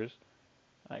spoilers.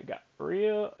 I got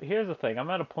real. Here's the thing: I'm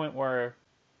at a point where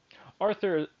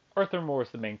Arthur Arthur Moore is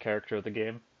the main character of the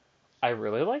game. I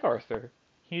really like Arthur.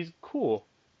 He's cool.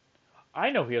 I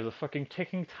know he has a fucking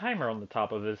ticking timer on the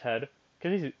top of his head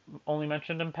because he's only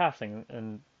mentioned in passing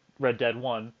in Red Dead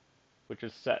 1, which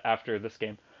is set after this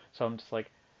game. So I'm just like,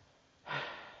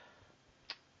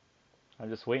 I'm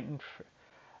just waiting for.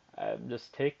 I'm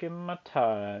just taking my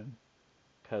time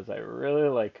because I really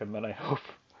like him, and I hope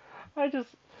I just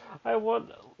I want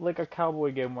like a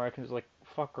cowboy game where I can just like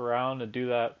fuck around and do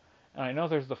that. And I know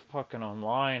there's the fucking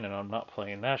online, and I'm not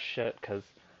playing that shit because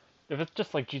if it's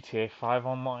just like GTA 5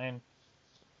 online,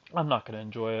 I'm not gonna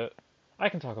enjoy it. I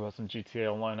can talk about some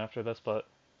GTA Online after this, but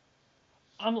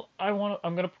I'm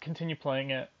gonna continue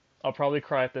playing it. I'll probably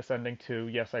cry at this ending too.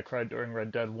 Yes, I cried during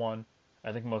Red Dead 1.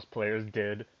 I think most players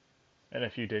did, and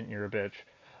if you didn't, you're a bitch.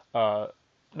 Uh,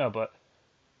 no, but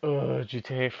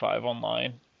GTA 5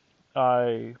 Online.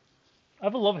 I I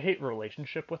have a love-hate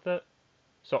relationship with it.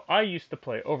 So I used to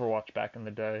play Overwatch back in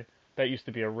the day. That used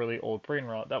to be a really old brain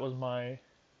rot. That was my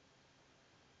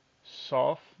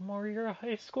sophomore year of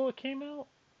high school it came out,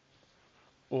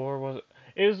 or was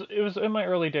it? It was in my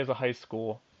early days of high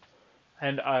school,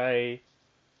 and I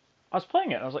was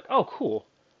playing it. And I was like, oh cool,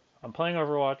 I'm playing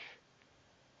Overwatch,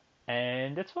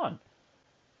 and it's fun.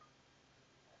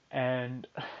 And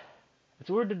it's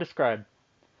weird to describe.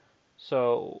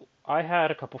 So I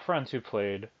had a couple friends who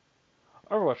played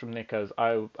Overwatch with me because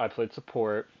I played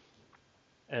support,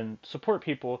 and support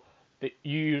people that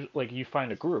you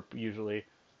find a group usually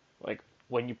like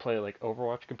when you play like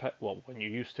Overwatch well when you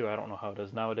used to, I don't know how it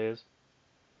is nowadays,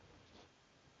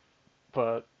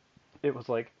 but it was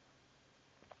like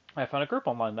I found a group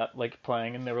online that like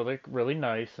playing, and they were like really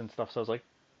nice and stuff. So I was like,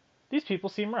 these people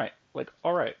seem right. Like,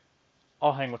 all right,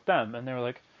 I'll hang with them. And they were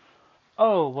like,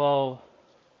 oh well,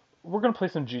 we're gonna play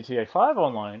some GTA 5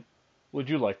 online. Would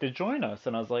you like to join us?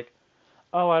 And I was like,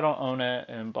 oh, I don't own it,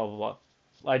 and blah blah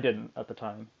blah. I didn't at the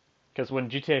time because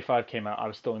when GTA 5 came out, I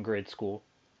was still in grade school,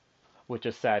 which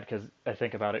is sad because I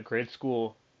think about it, grade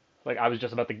school, like I was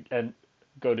just about to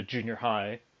go to junior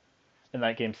high, and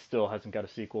that game still hasn't got a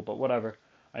sequel. But whatever.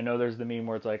 I know there's the meme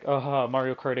where it's like, oh,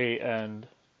 Mario Kart 8 and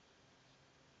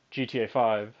GTA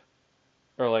 5,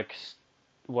 or like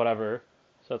whatever.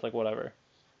 So it's like whatever.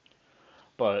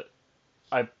 But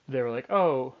they were like,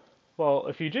 oh, well,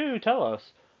 if you do, tell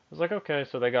us. I was like, okay.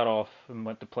 So they got off and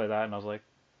went to play that, and I was like,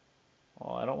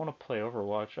 well, I don't want to play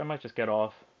Overwatch. I might just get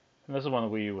off. And this is when the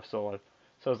Wii U was still alive.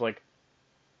 So I was like,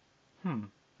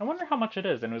 I wonder how much it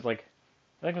is. And it was like,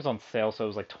 I think it was on sale, so it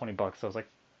was like $20. So I was like,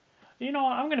 you know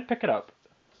what, I'm gonna pick it up.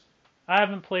 I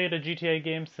haven't played a GTA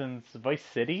game since Vice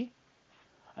City.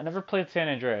 I never played San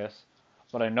Andreas,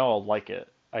 but I know I'll like it.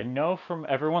 I know from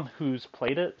everyone who's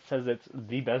played it says it's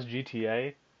the best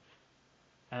GTA,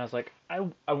 and I was like,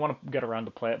 I want to get around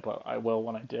to play it, but I will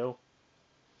when I do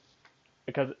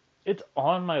because it's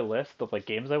on my list of like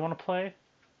games I want to play,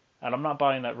 and I'm not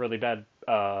buying that really bad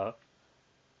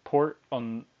port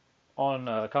on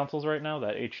consoles right now,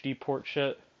 that HD port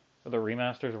shit, or the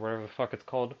remasters or whatever the fuck it's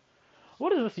called.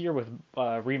 What is this year with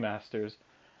remasters?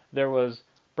 There was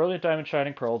Brilliant Diamond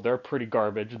Shining Pearl. They're pretty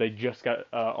garbage. They just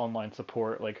got online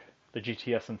support, like the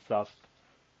GTS and stuff.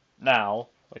 Now,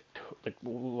 like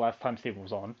last time Steven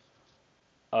was on,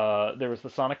 there was the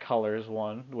Sonic Colors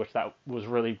one, which that was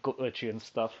really glitchy and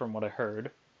stuff from what I heard.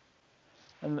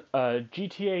 And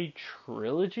GTA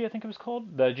Trilogy, I think it was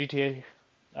called, the GTA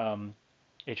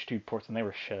H2 ports, and they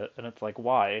were shit. And it's like,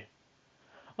 why?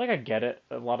 Like I get it.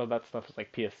 A lot of that stuff is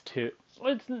like PS2.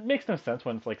 Well, it makes no sense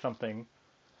when it's like something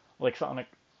like Sonic.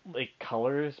 like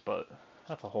colors, but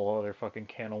that's a whole other fucking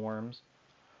can of worms.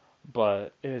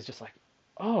 But it was just like,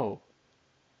 oh,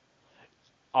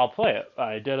 I'll play it.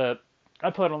 I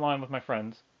played online with my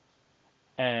friends,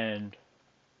 and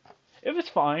it was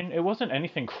fine. It wasn't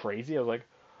anything crazy. I was like,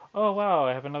 oh wow,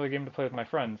 I have another game to play with my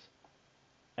friends.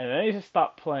 And then I just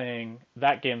stopped playing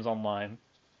that games online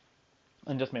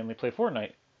and just mainly play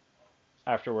Fortnite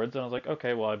afterwards. And I was like,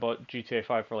 okay, well, I bought GTA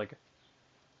 5 for like,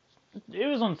 it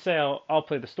was on sale. I'll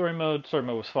play the story mode. Story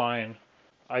mode was fine.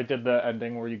 I did the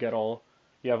ending where you have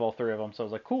all three of them. So I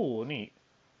was like, cool, neat.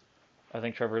 I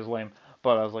think Trevor is lame,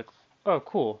 but I was like, oh,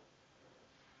 cool.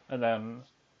 And then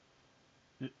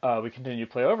we continued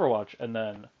to play Overwatch, and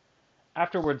then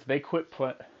afterwards they quit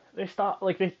play. They stopped,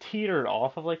 like they teetered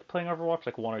off of like playing Overwatch.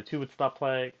 Like one or two would stop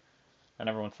playing, and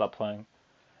everyone stopped playing.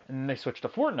 And then they switched to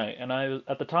Fortnite, and I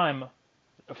at the time,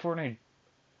 Fortnite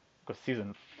was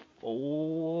season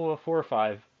 4 or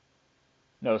 5.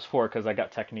 No, it was 4 because I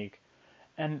got Technique,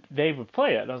 and they would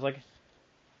play it, and I was like,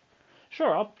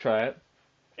 sure, I'll try it.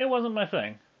 It wasn't my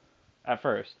thing at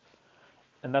first,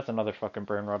 and that's another fucking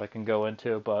brain rot I can go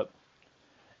into, but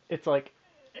it's like,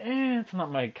 it's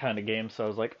not my kind of game. So I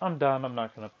was like, I'm done. I'm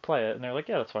not gonna play it. And they're like,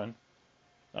 yeah, that's fine.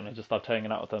 And I just stopped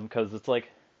hanging out with them because it's like,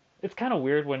 it's kind of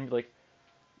weird when like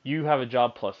you have a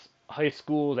job plus high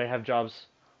school, they have jobs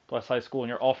plus high school, and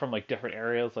you're all from like different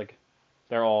areas. Like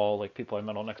they're all like people I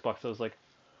met on Xbox. So it was like,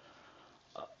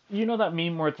 you know that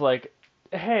meme where it's like,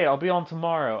 hey, I'll be on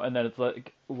tomorrow, and then it's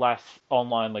like last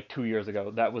online like 2 years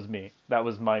ago. That was me. That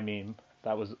was my meme.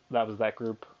 That was that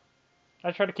group.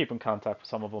 I try to keep in contact with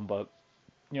some of them, but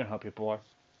you know how people are.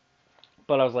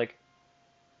 But I was like,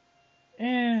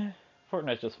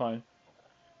 Fortnite's just fine.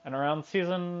 And around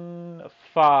season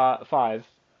five, I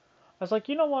was like,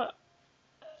 you know what?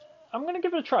 I'm gonna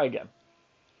give it a try again.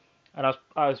 And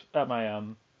I was at my I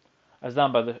was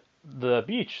down by the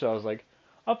beach, so I was like,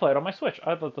 I'll play it on my Switch.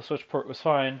 I thought the Switch port was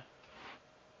fine,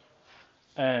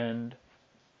 and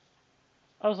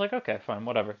I was like, okay, fine,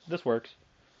 whatever, this works.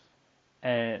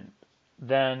 And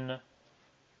then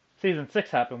season 6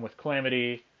 happened with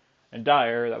Calamity and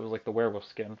Dire. That was like the werewolf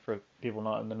skin for people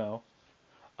not in the know.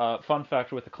 Fun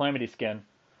fact with the Calamity skin.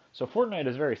 So Fortnite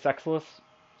is very sexless,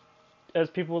 as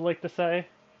people would like to say.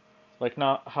 Like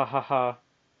not ha ha ha,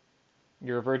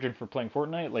 you're a virgin for playing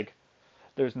Fortnite. Like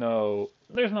there's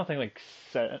nothing like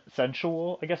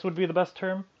sensual, I guess would be the best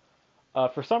term.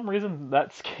 For some reason,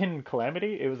 that skin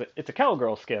Calamity, it's a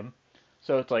cowgirl skin.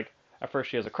 So it's like at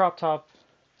first she has a crop top,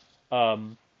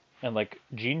 um, and like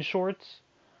jean shorts,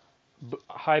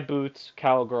 high boots,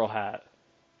 cowgirl hat,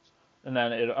 and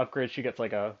then it upgrades. She gets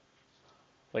like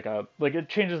it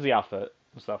changes the outfit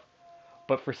and stuff.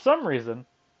 But for some reason,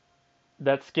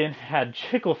 that skin had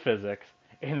jiggle physics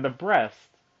in the breast,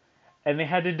 and they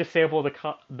had to disable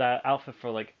that outfit for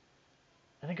like,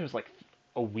 I think it was like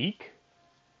a week,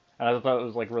 and I thought it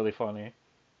was like really funny.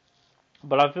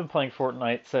 But I've been playing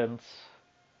Fortnite since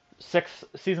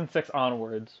season 6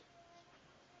 onwards.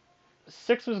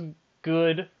 6 was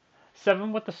good.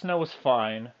 7 with the snow was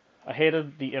fine. I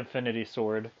hated the Infinity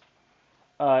Sword.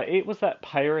 8 was that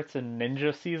Pirates and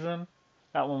Ninja season.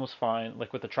 That one was fine.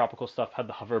 Like with the tropical stuff, had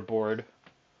the hoverboard.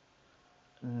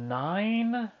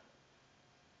 9.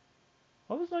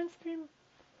 What was Nine's theme?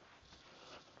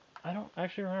 I don't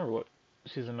actually remember what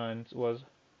season 9 was.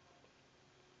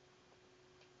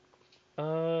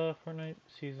 Fortnite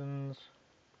seasons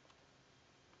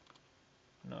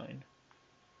 9.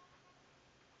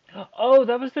 Oh,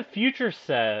 that was the future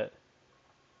set.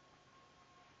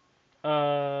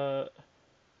 Uh,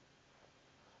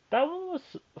 that one was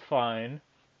fine.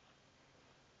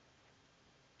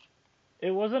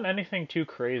 It wasn't anything too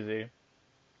crazy.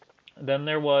 Then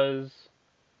there was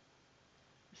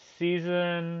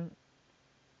season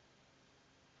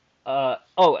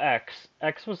X.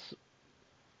 X was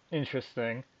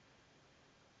interesting.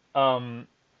 Um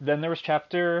then there was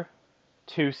chapter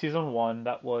 2 season 1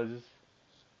 that was,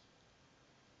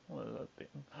 what was that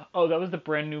thing? Oh, that was the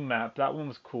brand new map. That one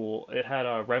was cool. It had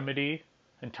a remedy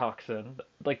and toxin.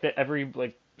 Like that every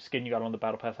like skin you got on the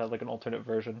battle pass had like an alternate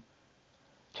version.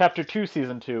 Chapter 2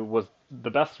 season 2 was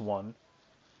the best one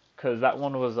cuz that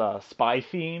one was a spy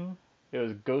theme. It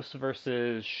was Ghost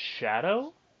versus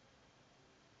Shadow,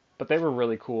 but they were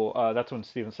really cool. That's when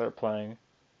Steven started playing.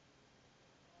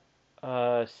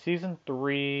 Season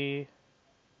 3.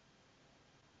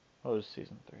 What was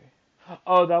season 3?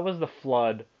 Oh, that was the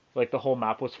flood. Like the whole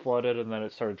map was flooded, and then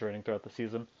it started draining throughout the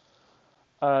season.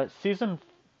 Season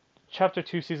Chapter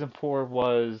 2, season 4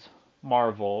 was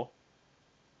Marvel.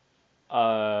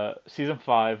 Season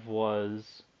 5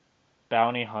 was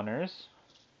Bounty Hunters.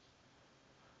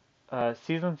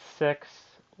 Season 6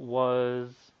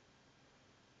 was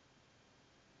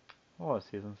what was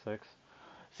season 6?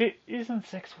 See, season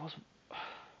 6 was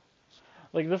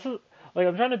like this is like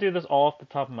I'm trying to do this all off the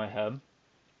top of my head.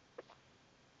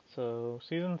 So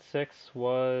season 6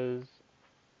 was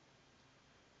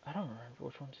I don't remember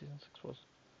which one season 6 was.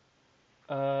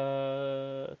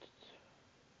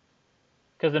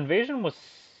 Because uh,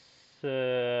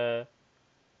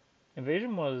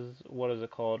 Invasion was what is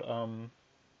it called?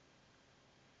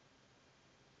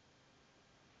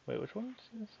 Wait, which one?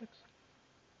 Season 6?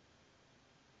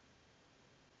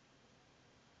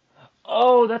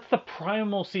 Oh, that's the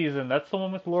Primal season. That's the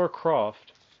one with Lara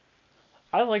Croft.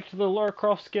 I liked the Lara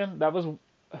Croft skin. That was,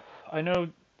 I know,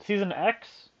 season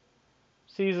X,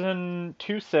 season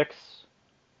 2 6,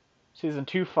 season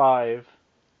 2 5,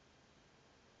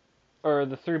 or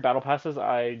the 3 battle passes.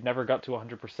 I never got to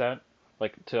 100%,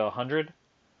 like to 100.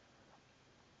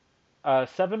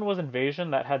 7 was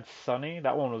Invasion. That had Sunny.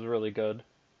 That one was really good.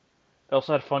 It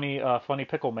also had funny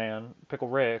Pickle Man, Pickle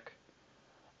Rick.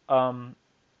 Um,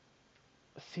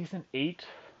 season 8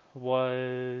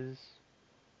 was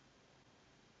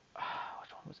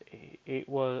which one was 8? 8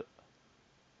 was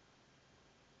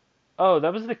oh,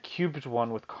 that was the cubed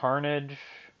one with Carnage.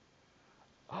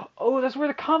 Oh, that's where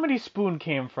the comedy spoon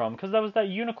came from, because that was that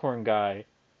unicorn guy,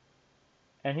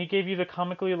 and he gave you the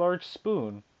comically large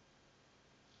spoon.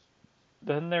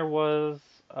 Then there was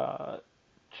uh,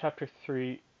 chapter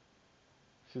 3.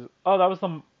 Oh, that was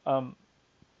the well,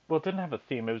 it didn't have a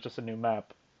theme. It was just a new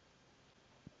map.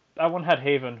 That one had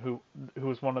Haven, who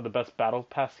was one of the best battle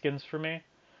pass skins for me,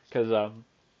 because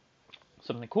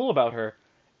something cool about her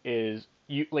is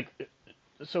you like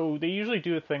so they usually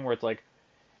do a thing where it's like,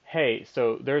 hey,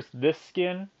 so there's this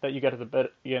skin that you get at the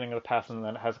beginning of the pass, and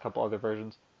then it has a couple other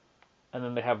versions, and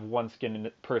then they have one skin in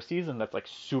it per season that's like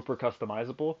super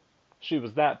customizable. She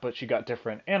was that, but she got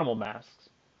different animal masks.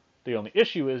 The only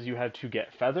issue is you had to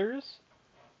get feathers,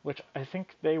 which I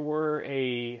think they were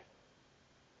a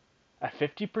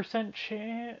 50%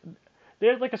 chance. They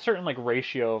had like a certain like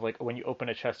ratio of like when you open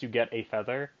a chest you get a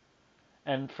feather,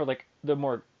 and for like the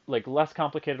more like less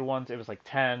complicated ones it was like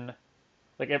 10.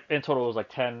 Like in total it was like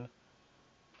 10.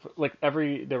 Like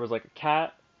every there was like a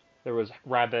cat, there was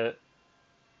rabbit,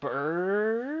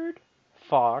 bird,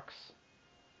 fox,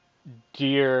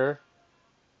 deer,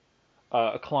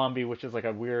 a Clomby, which is like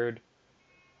a weird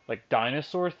like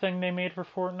dinosaur thing they made for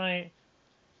Fortnite,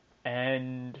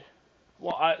 and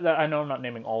well, I know I'm not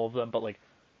naming all of them, but like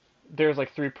there's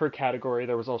like 3 per category.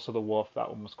 There was also the wolf. That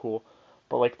one was cool,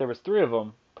 but like there was 3 of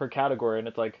them per category, and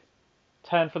it's like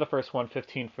 10 for the first one,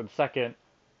 15 for the second,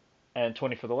 and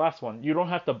 20 for the last one. You don't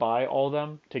have to buy all of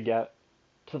them to get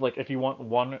to like if you want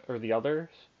one or the others.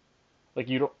 Like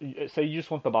you don't say you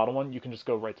just want the bottom one, you can just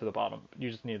go right to the bottom.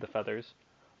 You just need the feathers.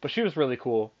 But she was really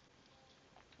cool.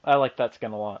 I like that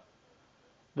skin a lot.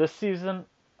 This season,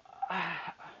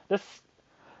 this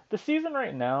the season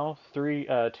right now,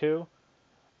 2,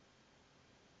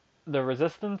 the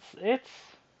Resistance.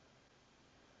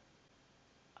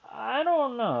 I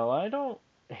don't know. I don't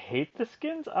hate the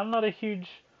skins. I'm not a huge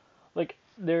like.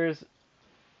 There's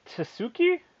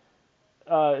Tsuki.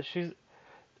 She's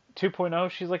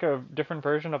 2.0. She's like a different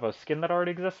version of a skin that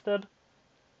already existed.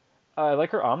 I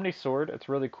like her Omni Sword. It's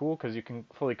really cool because you can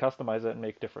fully customize it and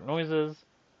make different noises.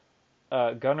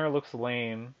 Gunner looks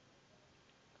lame.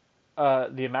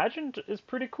 The Imagined is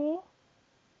pretty cool.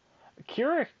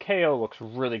 Kira KO looks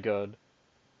really good.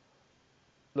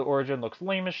 The Origin looks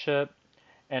lame as shit.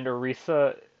 And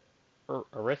Arisa?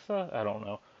 I don't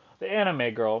know. The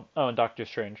anime girl. Oh, and Doctor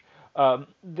Strange. I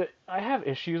have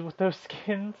issues with those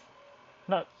skins.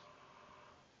 Not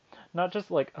not just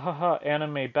like haha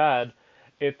anime bad.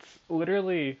 It's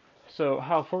literally so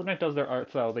how Fortnite does their art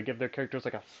style. They give their characters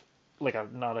like a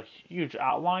not a huge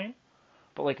outline,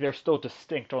 but like they're still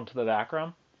distinct onto the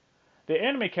background. The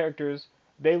anime characters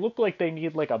they look like they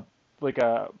need like a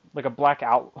black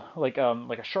out like a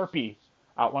Sharpie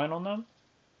outline on them,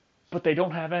 but they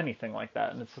don't have anything like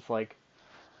that, and it's just like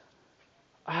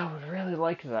I would really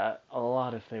like that a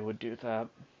lot if they would do that.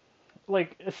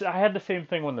 Like I had the same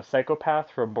thing when the Psychopath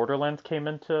from Borderlands came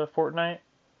into Fortnite.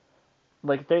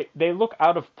 Like they look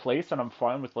out of place, and I'm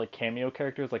fine with like cameo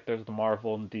characters. Like there's the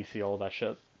Marvel and DC, all that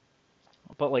shit.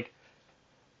 But like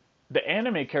the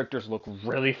anime characters look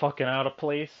really fucking out of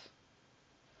place.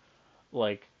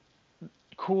 Like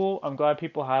cool. I'm glad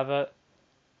people have it.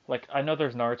 Like I know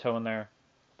there's Naruto in there.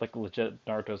 Like legit,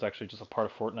 Naruto's actually just a part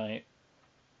of Fortnite.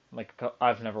 Like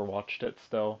I've never watched it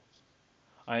still.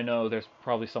 I know there's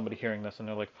probably somebody hearing this and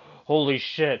they're like, "Holy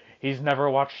shit, he's never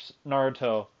watched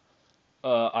Naruto."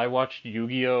 I watched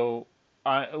Yu-Gi-Oh.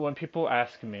 When people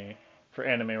ask me, for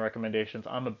anime recommendations.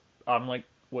 I'm like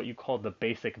what you call the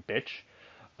basic bitch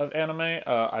of anime.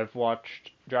 I've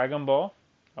watched Dragon Ball.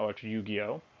 I watched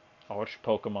Yu-Gi-Oh. I watched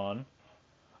Pokemon.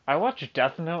 I watched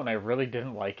Death Note and I really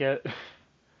didn't like it.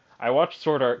 I watched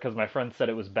Sword Art because my friend said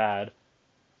it was bad.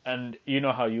 And you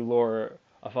know how you lure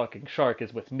a fucking shark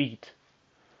is with meat.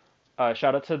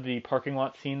 Shout out to the parking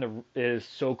lot scene. That is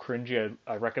so cringy.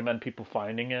 I recommend people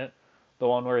finding it. The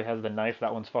one where he has the knife.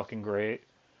 That one's fucking great.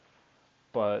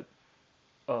 But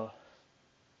uh,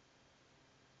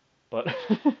 but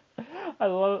I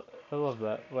love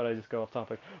that. But I just go off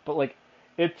topic. But like,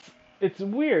 it's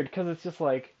weird because it's just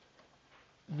like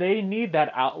they need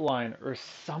that outline or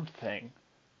something.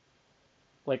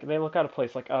 Like they look out of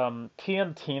place. Like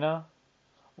Tina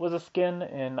was a skin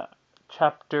in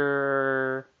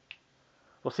chapter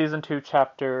season 2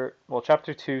 chapter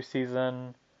 2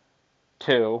 season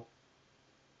 2.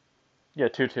 Yeah,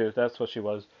 2 2. That's what she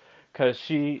was. Cuz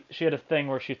she had a thing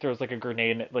where she throws like a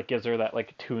grenade and it like gives her that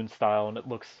like toon style and it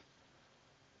looks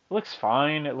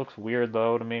fine. It looks weird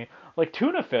though to me. Like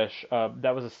tuna fish,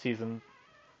 that was a season.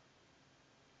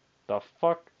 The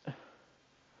fuck?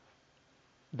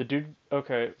 The dude,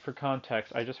 okay, for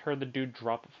context, I just heard the dude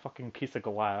drop a fucking piece of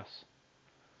glass.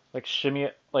 Like shimmy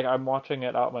it, like I'm watching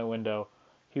it out my window.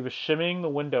 He was shimmying the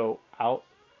window out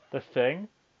the thing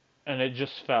and it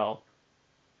just fell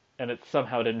and it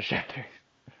somehow didn't shatter.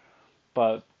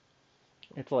 But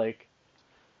it's like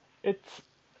it's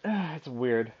it's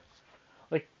weird.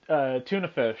 Like tuna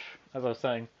fish, as I was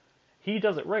saying, he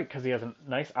does it right because he has a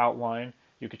nice outline.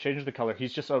 You could change the color.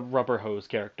 He's just a rubber hose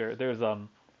character. There's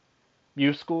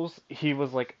Muscles. He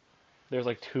was like there's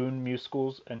like Toon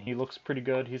Muscles, and he looks pretty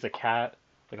good. He's a cat,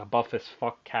 like a buff as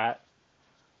fuck cat.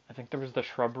 I think there was the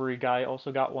shrubbery guy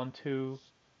also got one too.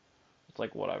 It's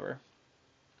like whatever.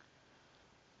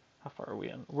 How far are we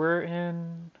in? We're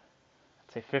in,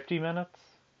 I'd say 50 minutes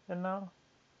in now.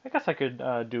 I guess I could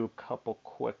do a couple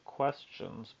quick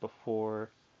questions before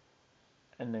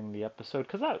ending the episode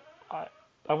because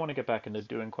I want to get back into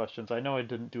doing questions. I know I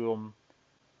didn't do them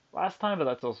last time, but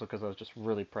that's also because I was just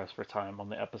really pressed for time on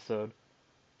the episode.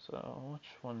 So which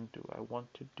one do I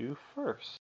want to do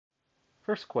first?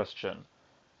 First question: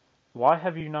 why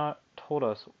have you not told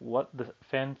us what the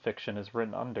fan fiction is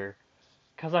written under?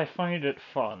 Because I find it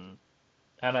fun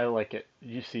and I like it.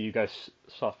 You see, you guys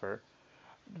suffer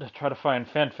to try to find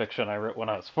fan fiction I wrote when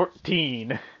I was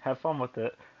 14. Have fun with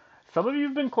it. Some of you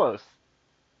have been close.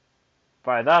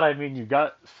 By that I mean you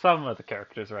got some of the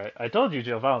characters right. I told you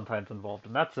Jill Valentine's involved,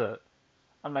 and that's it.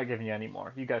 I'm not giving you any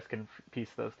more. You guys can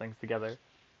piece those things together.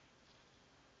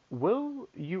 Will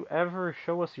you ever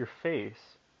show us your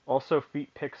face? Also,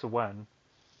 feet pics when?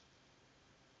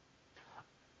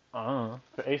 The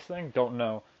ace thing? Don't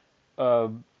know. Uh,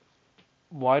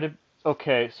 why did?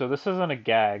 Okay, so this isn't a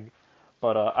gag,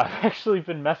 but I've actually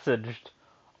been messaged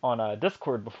on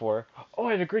Discord before. Oh,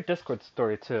 I have a great Discord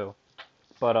story too.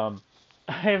 But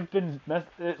I have been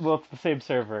well, it's the same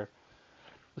server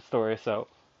story. So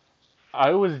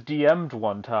I was DM'd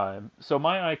one time. So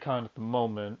my icon at the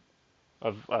moment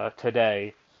of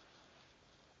today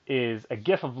is a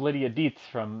GIF of Lydia Dietz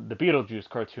from the Beetlejuice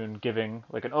cartoon giving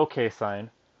like an OK sign.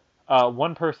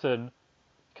 One person,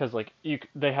 because like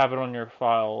they have it on your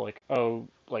file, like oh,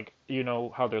 like you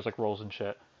know how there's like roles and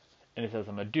shit, and it says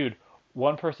I'm a dude.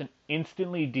 One person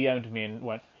instantly DM'd me and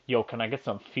went, "Yo, can I get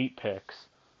some feet pics?"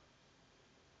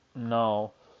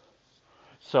 No.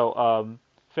 So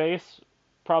face,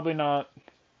 probably not.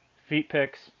 Feet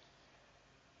pics,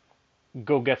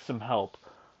 go get some help.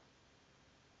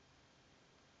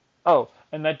 Oh,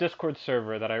 and that Discord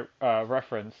server that I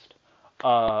referenced,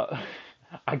 uh,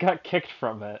 I got kicked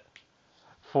from it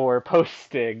for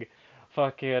posting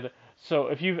fucking. So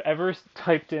if you've ever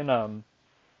typed in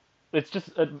it's just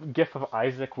a gif of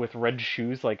Isaac with red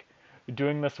shoes, like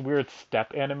doing this weird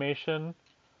step animation.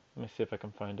 Let me see if I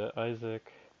can find it.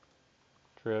 Isaac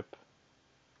drip.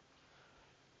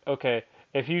 Okay,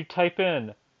 if you type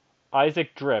in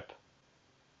Isaac drip,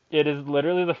 it is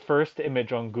literally the first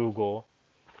image on Google.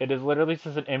 It is literally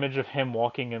just an image of him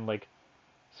walking in like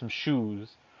some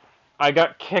shoes. I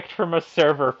got kicked from a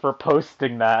server for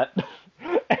posting that.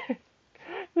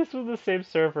 This was the same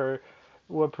server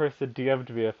one person DM'd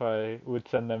me if I would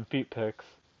send them feet pics.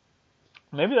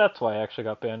 Maybe that's why I actually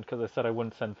got banned, because I said I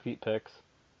wouldn't send feet pics.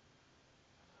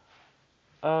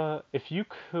 If you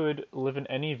could live in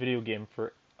any video game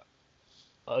for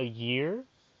a year,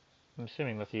 I'm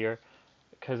assuming that's a year,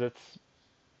 because it's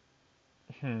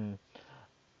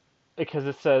because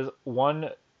it says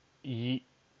ye-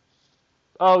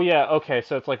 oh yeah, okay,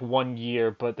 so it's like 1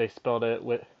 year, but they spelled it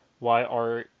with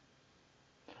YR.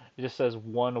 It just says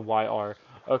one YR.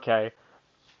 Okay.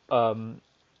 Um,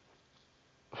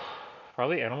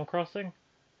 Probably Animal Crossing.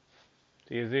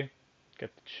 It's easy.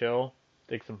 Get to chill,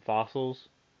 dig some fossils.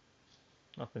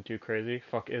 Nothing too crazy.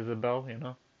 Fuck Isabel, you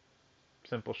know.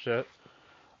 Simple shit.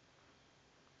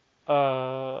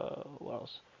 What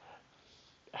else?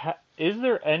 Is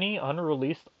there any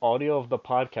unreleased audio of the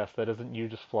podcast that isn't you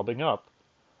just flubbing up?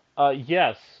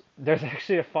 Yes. There's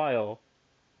actually a file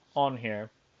on here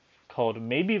called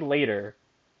Maybe Later.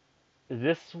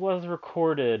 This was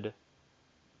recorded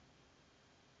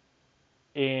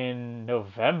in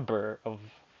November of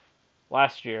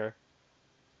last year.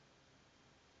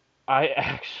 I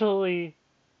actually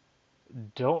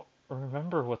don't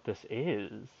remember what this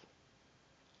is.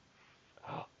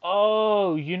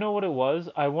 Oh, you know what it was?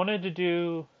 I wanted to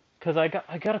do because I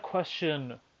got a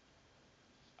question.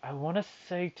 I want to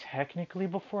say technically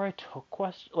before I took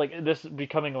question like this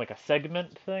becoming like a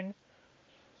segment thing,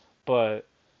 but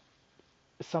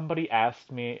somebody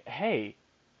asked me, "Hey,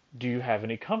 do you have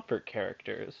any comfort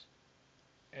characters?"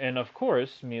 And of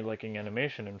course, me liking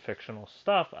animation and fictional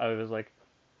stuff, I was like,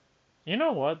 "You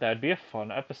know what? That'd be a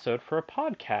fun episode for a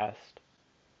podcast."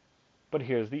 But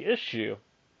here's the issue.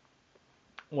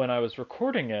 When I was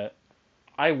recording it,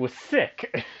 I was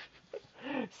sick.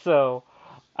 So,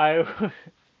 I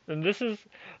and this is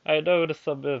I noticed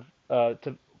some of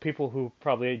to people who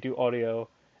probably do audio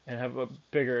and have a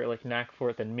bigger like knack for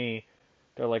it than me.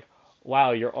 They're like,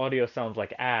 "Wow, your audio sounds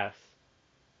like ass."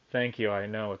 Thank you. I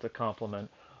know it's a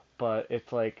compliment, but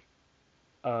it's like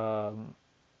um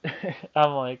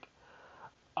I'm like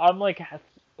I'm like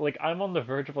I'm on the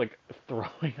verge of like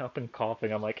throwing up and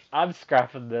coughing. I'm like I'm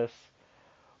scrapping this,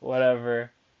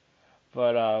 whatever.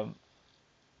 But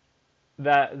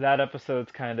that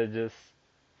episode's kind of just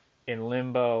in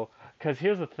limbo. Cause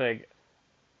here's the thing,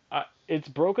 it's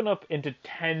broken up into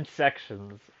 10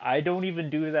 sections. I don't even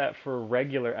do that for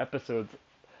regular episodes.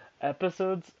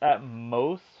 Episodes at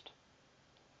most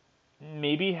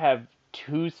maybe have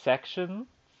 2 sections.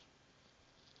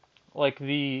 Like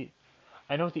I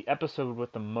know the episode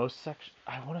with the most section.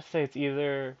 I want to say it's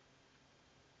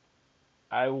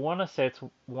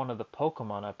one of the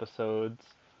Pokemon episodes.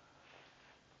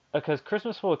 Because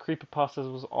Christmas Full of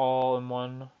Creepypastas was all in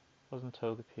one. Wasn't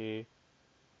Togepi.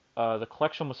 The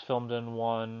collection was filmed in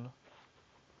one.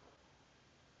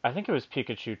 I think it was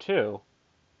Pikachu too.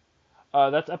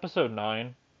 That's episode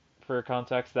 9. For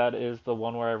context, that is the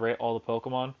one where I rate all the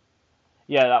Pokemon.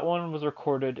 Yeah, that one was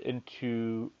recorded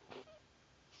into.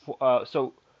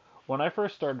 So, when I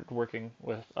first started working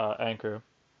with Anchor,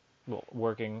 well,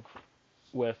 working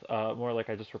with more like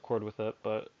I just record with it,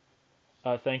 but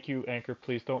thank you, Anchor.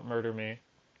 Please don't murder me,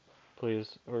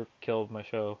 please, or kill my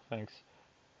show. Thanks.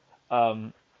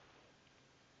 Um,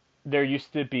 there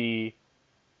used to be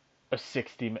a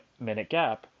 60-minute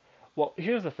gap. Well,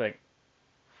 here's the thing.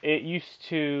 It used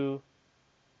to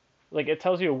like it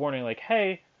tells you a warning like,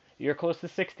 "Hey, you're close to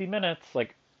 60 minutes."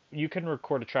 Like you can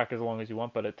record a track as long as you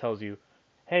want, but it tells you,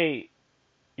 "Hey,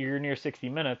 you're near 60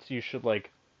 minutes. You should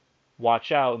like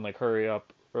watch out and like hurry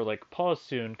up or like pause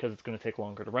soon because it's going to take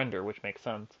longer to render," which makes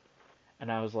sense.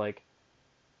 And I was like,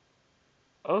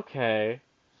 "Okay.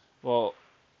 Well,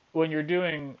 when you're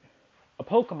doing a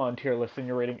Pokemon tier list and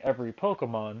you're rating every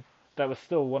Pokemon, that was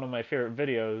still one of my favorite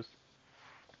videos.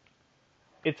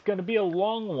 It's going to be a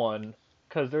long one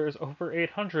because there's over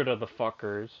 800 of the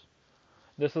fuckers."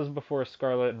 This was before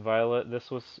Scarlet and Violet.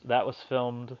 That was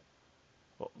filmed,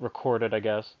 well, recorded, I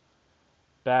guess,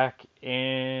 back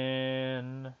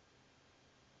in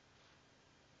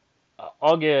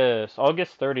August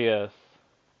 30th.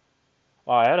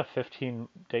 Wow, I had a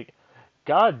 15-day.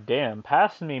 God damn,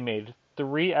 Past Me made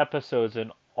 3 episodes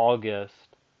in August.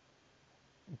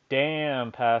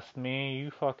 Damn, Past Me,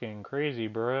 you fucking crazy,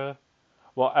 bruh.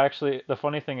 Well, actually, the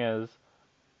funny thing is,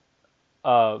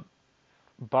 uh,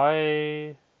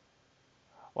 by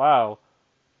wow,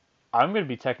 I'm gonna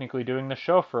be technically doing the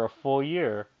show for a full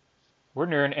year. We're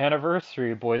near an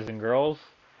anniversary, boys and girls.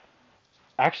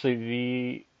 Actually,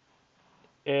 the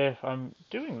if I'm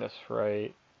doing this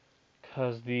right,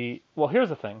 because well, here's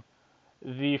the thing.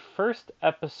 The first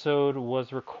episode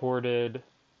was recorded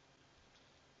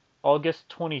August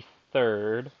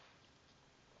 23rd,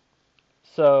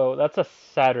 so that's a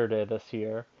Saturday this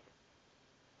year.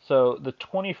 So the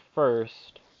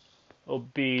 21st will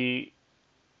be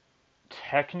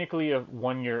technically a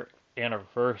 1 year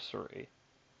anniversary.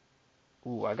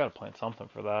 Ooh, I gotta plan something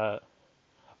for that.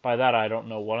 By that, I don't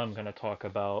know what I'm gonna talk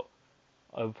about.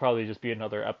 It'll probably just be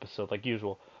another episode like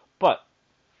usual. But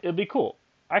it'll be cool.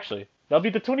 Actually, that'll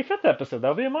be the 25th episode.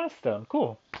 That'll be a milestone.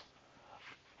 Cool.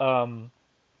 Um,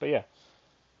 but yeah.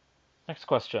 Next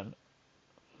question.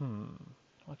 Hmm.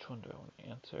 Which one do I want to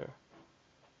answer?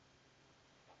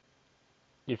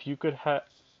 If you could have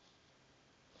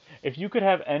if you could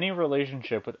have any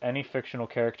relationship with any fictional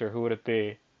character, who would it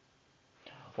be?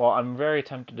 Well, I'm very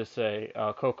tempted to say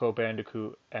Coco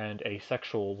Bandicoot and a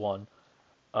sexual one.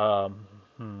 Um,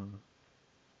 hmm.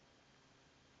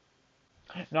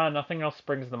 Nah, nothing else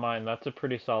springs to mind. That's a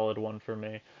pretty solid one for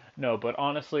me. No, but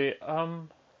honestly,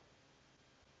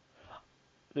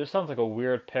 this sounds like a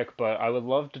weird pick, but I would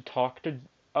love to talk to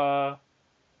uh,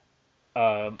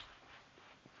 uh,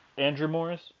 Andrew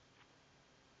Morris.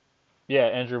 Yeah,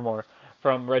 Andrew Moore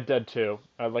from Red Dead 2.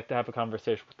 I'd like to have a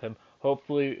conversation with him.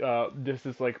 Hopefully, this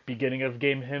is like beginning of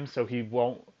game him, so he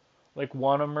won't like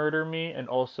want to murder me, and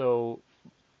also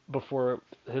before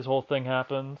his whole thing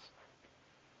happens.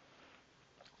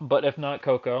 But if not,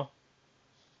 Coco.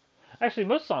 Actually,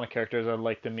 most Sonic characters I'd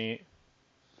like to meet.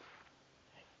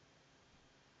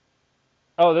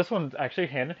 Oh, this one's actually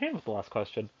hand in hand with the last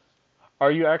question.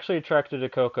 Are you actually attracted to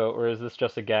Coco, or is this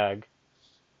just a gag?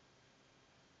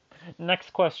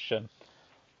 Next question.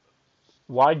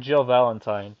 Why Jill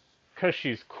Valentine? Because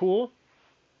she's cool.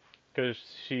 Because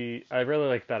I really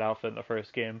like that outfit in the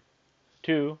first game.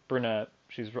 Two, brunette.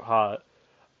 She's hot.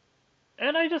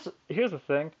 And here's the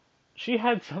thing. She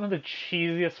had some of the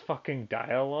cheesiest fucking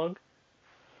dialogue.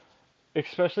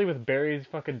 Especially with Barry's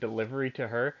fucking delivery to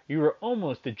her. You were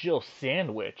almost a Jill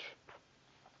sandwich.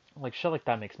 Like, shit like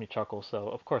that makes me chuckle, so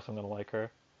of course I'm gonna like her.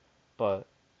 But,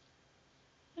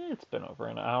 it's been over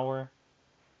an hour.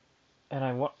 And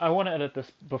I want to edit this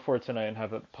before tonight and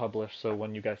have it published, so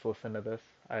when you guys listen to this,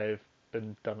 I've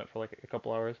been done it for like a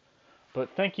couple hours. But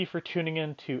thank you for tuning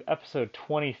in to episode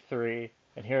 23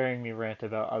 and hearing me rant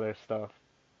about other stuff.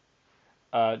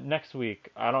 Next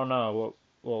week, I don't know.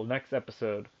 Well, next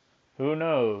episode, who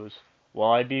knows?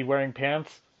 Will I be wearing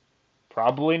pants?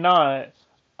 Probably not.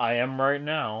 I am right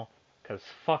now, 'cause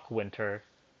fuck winter.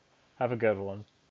 Have a good one.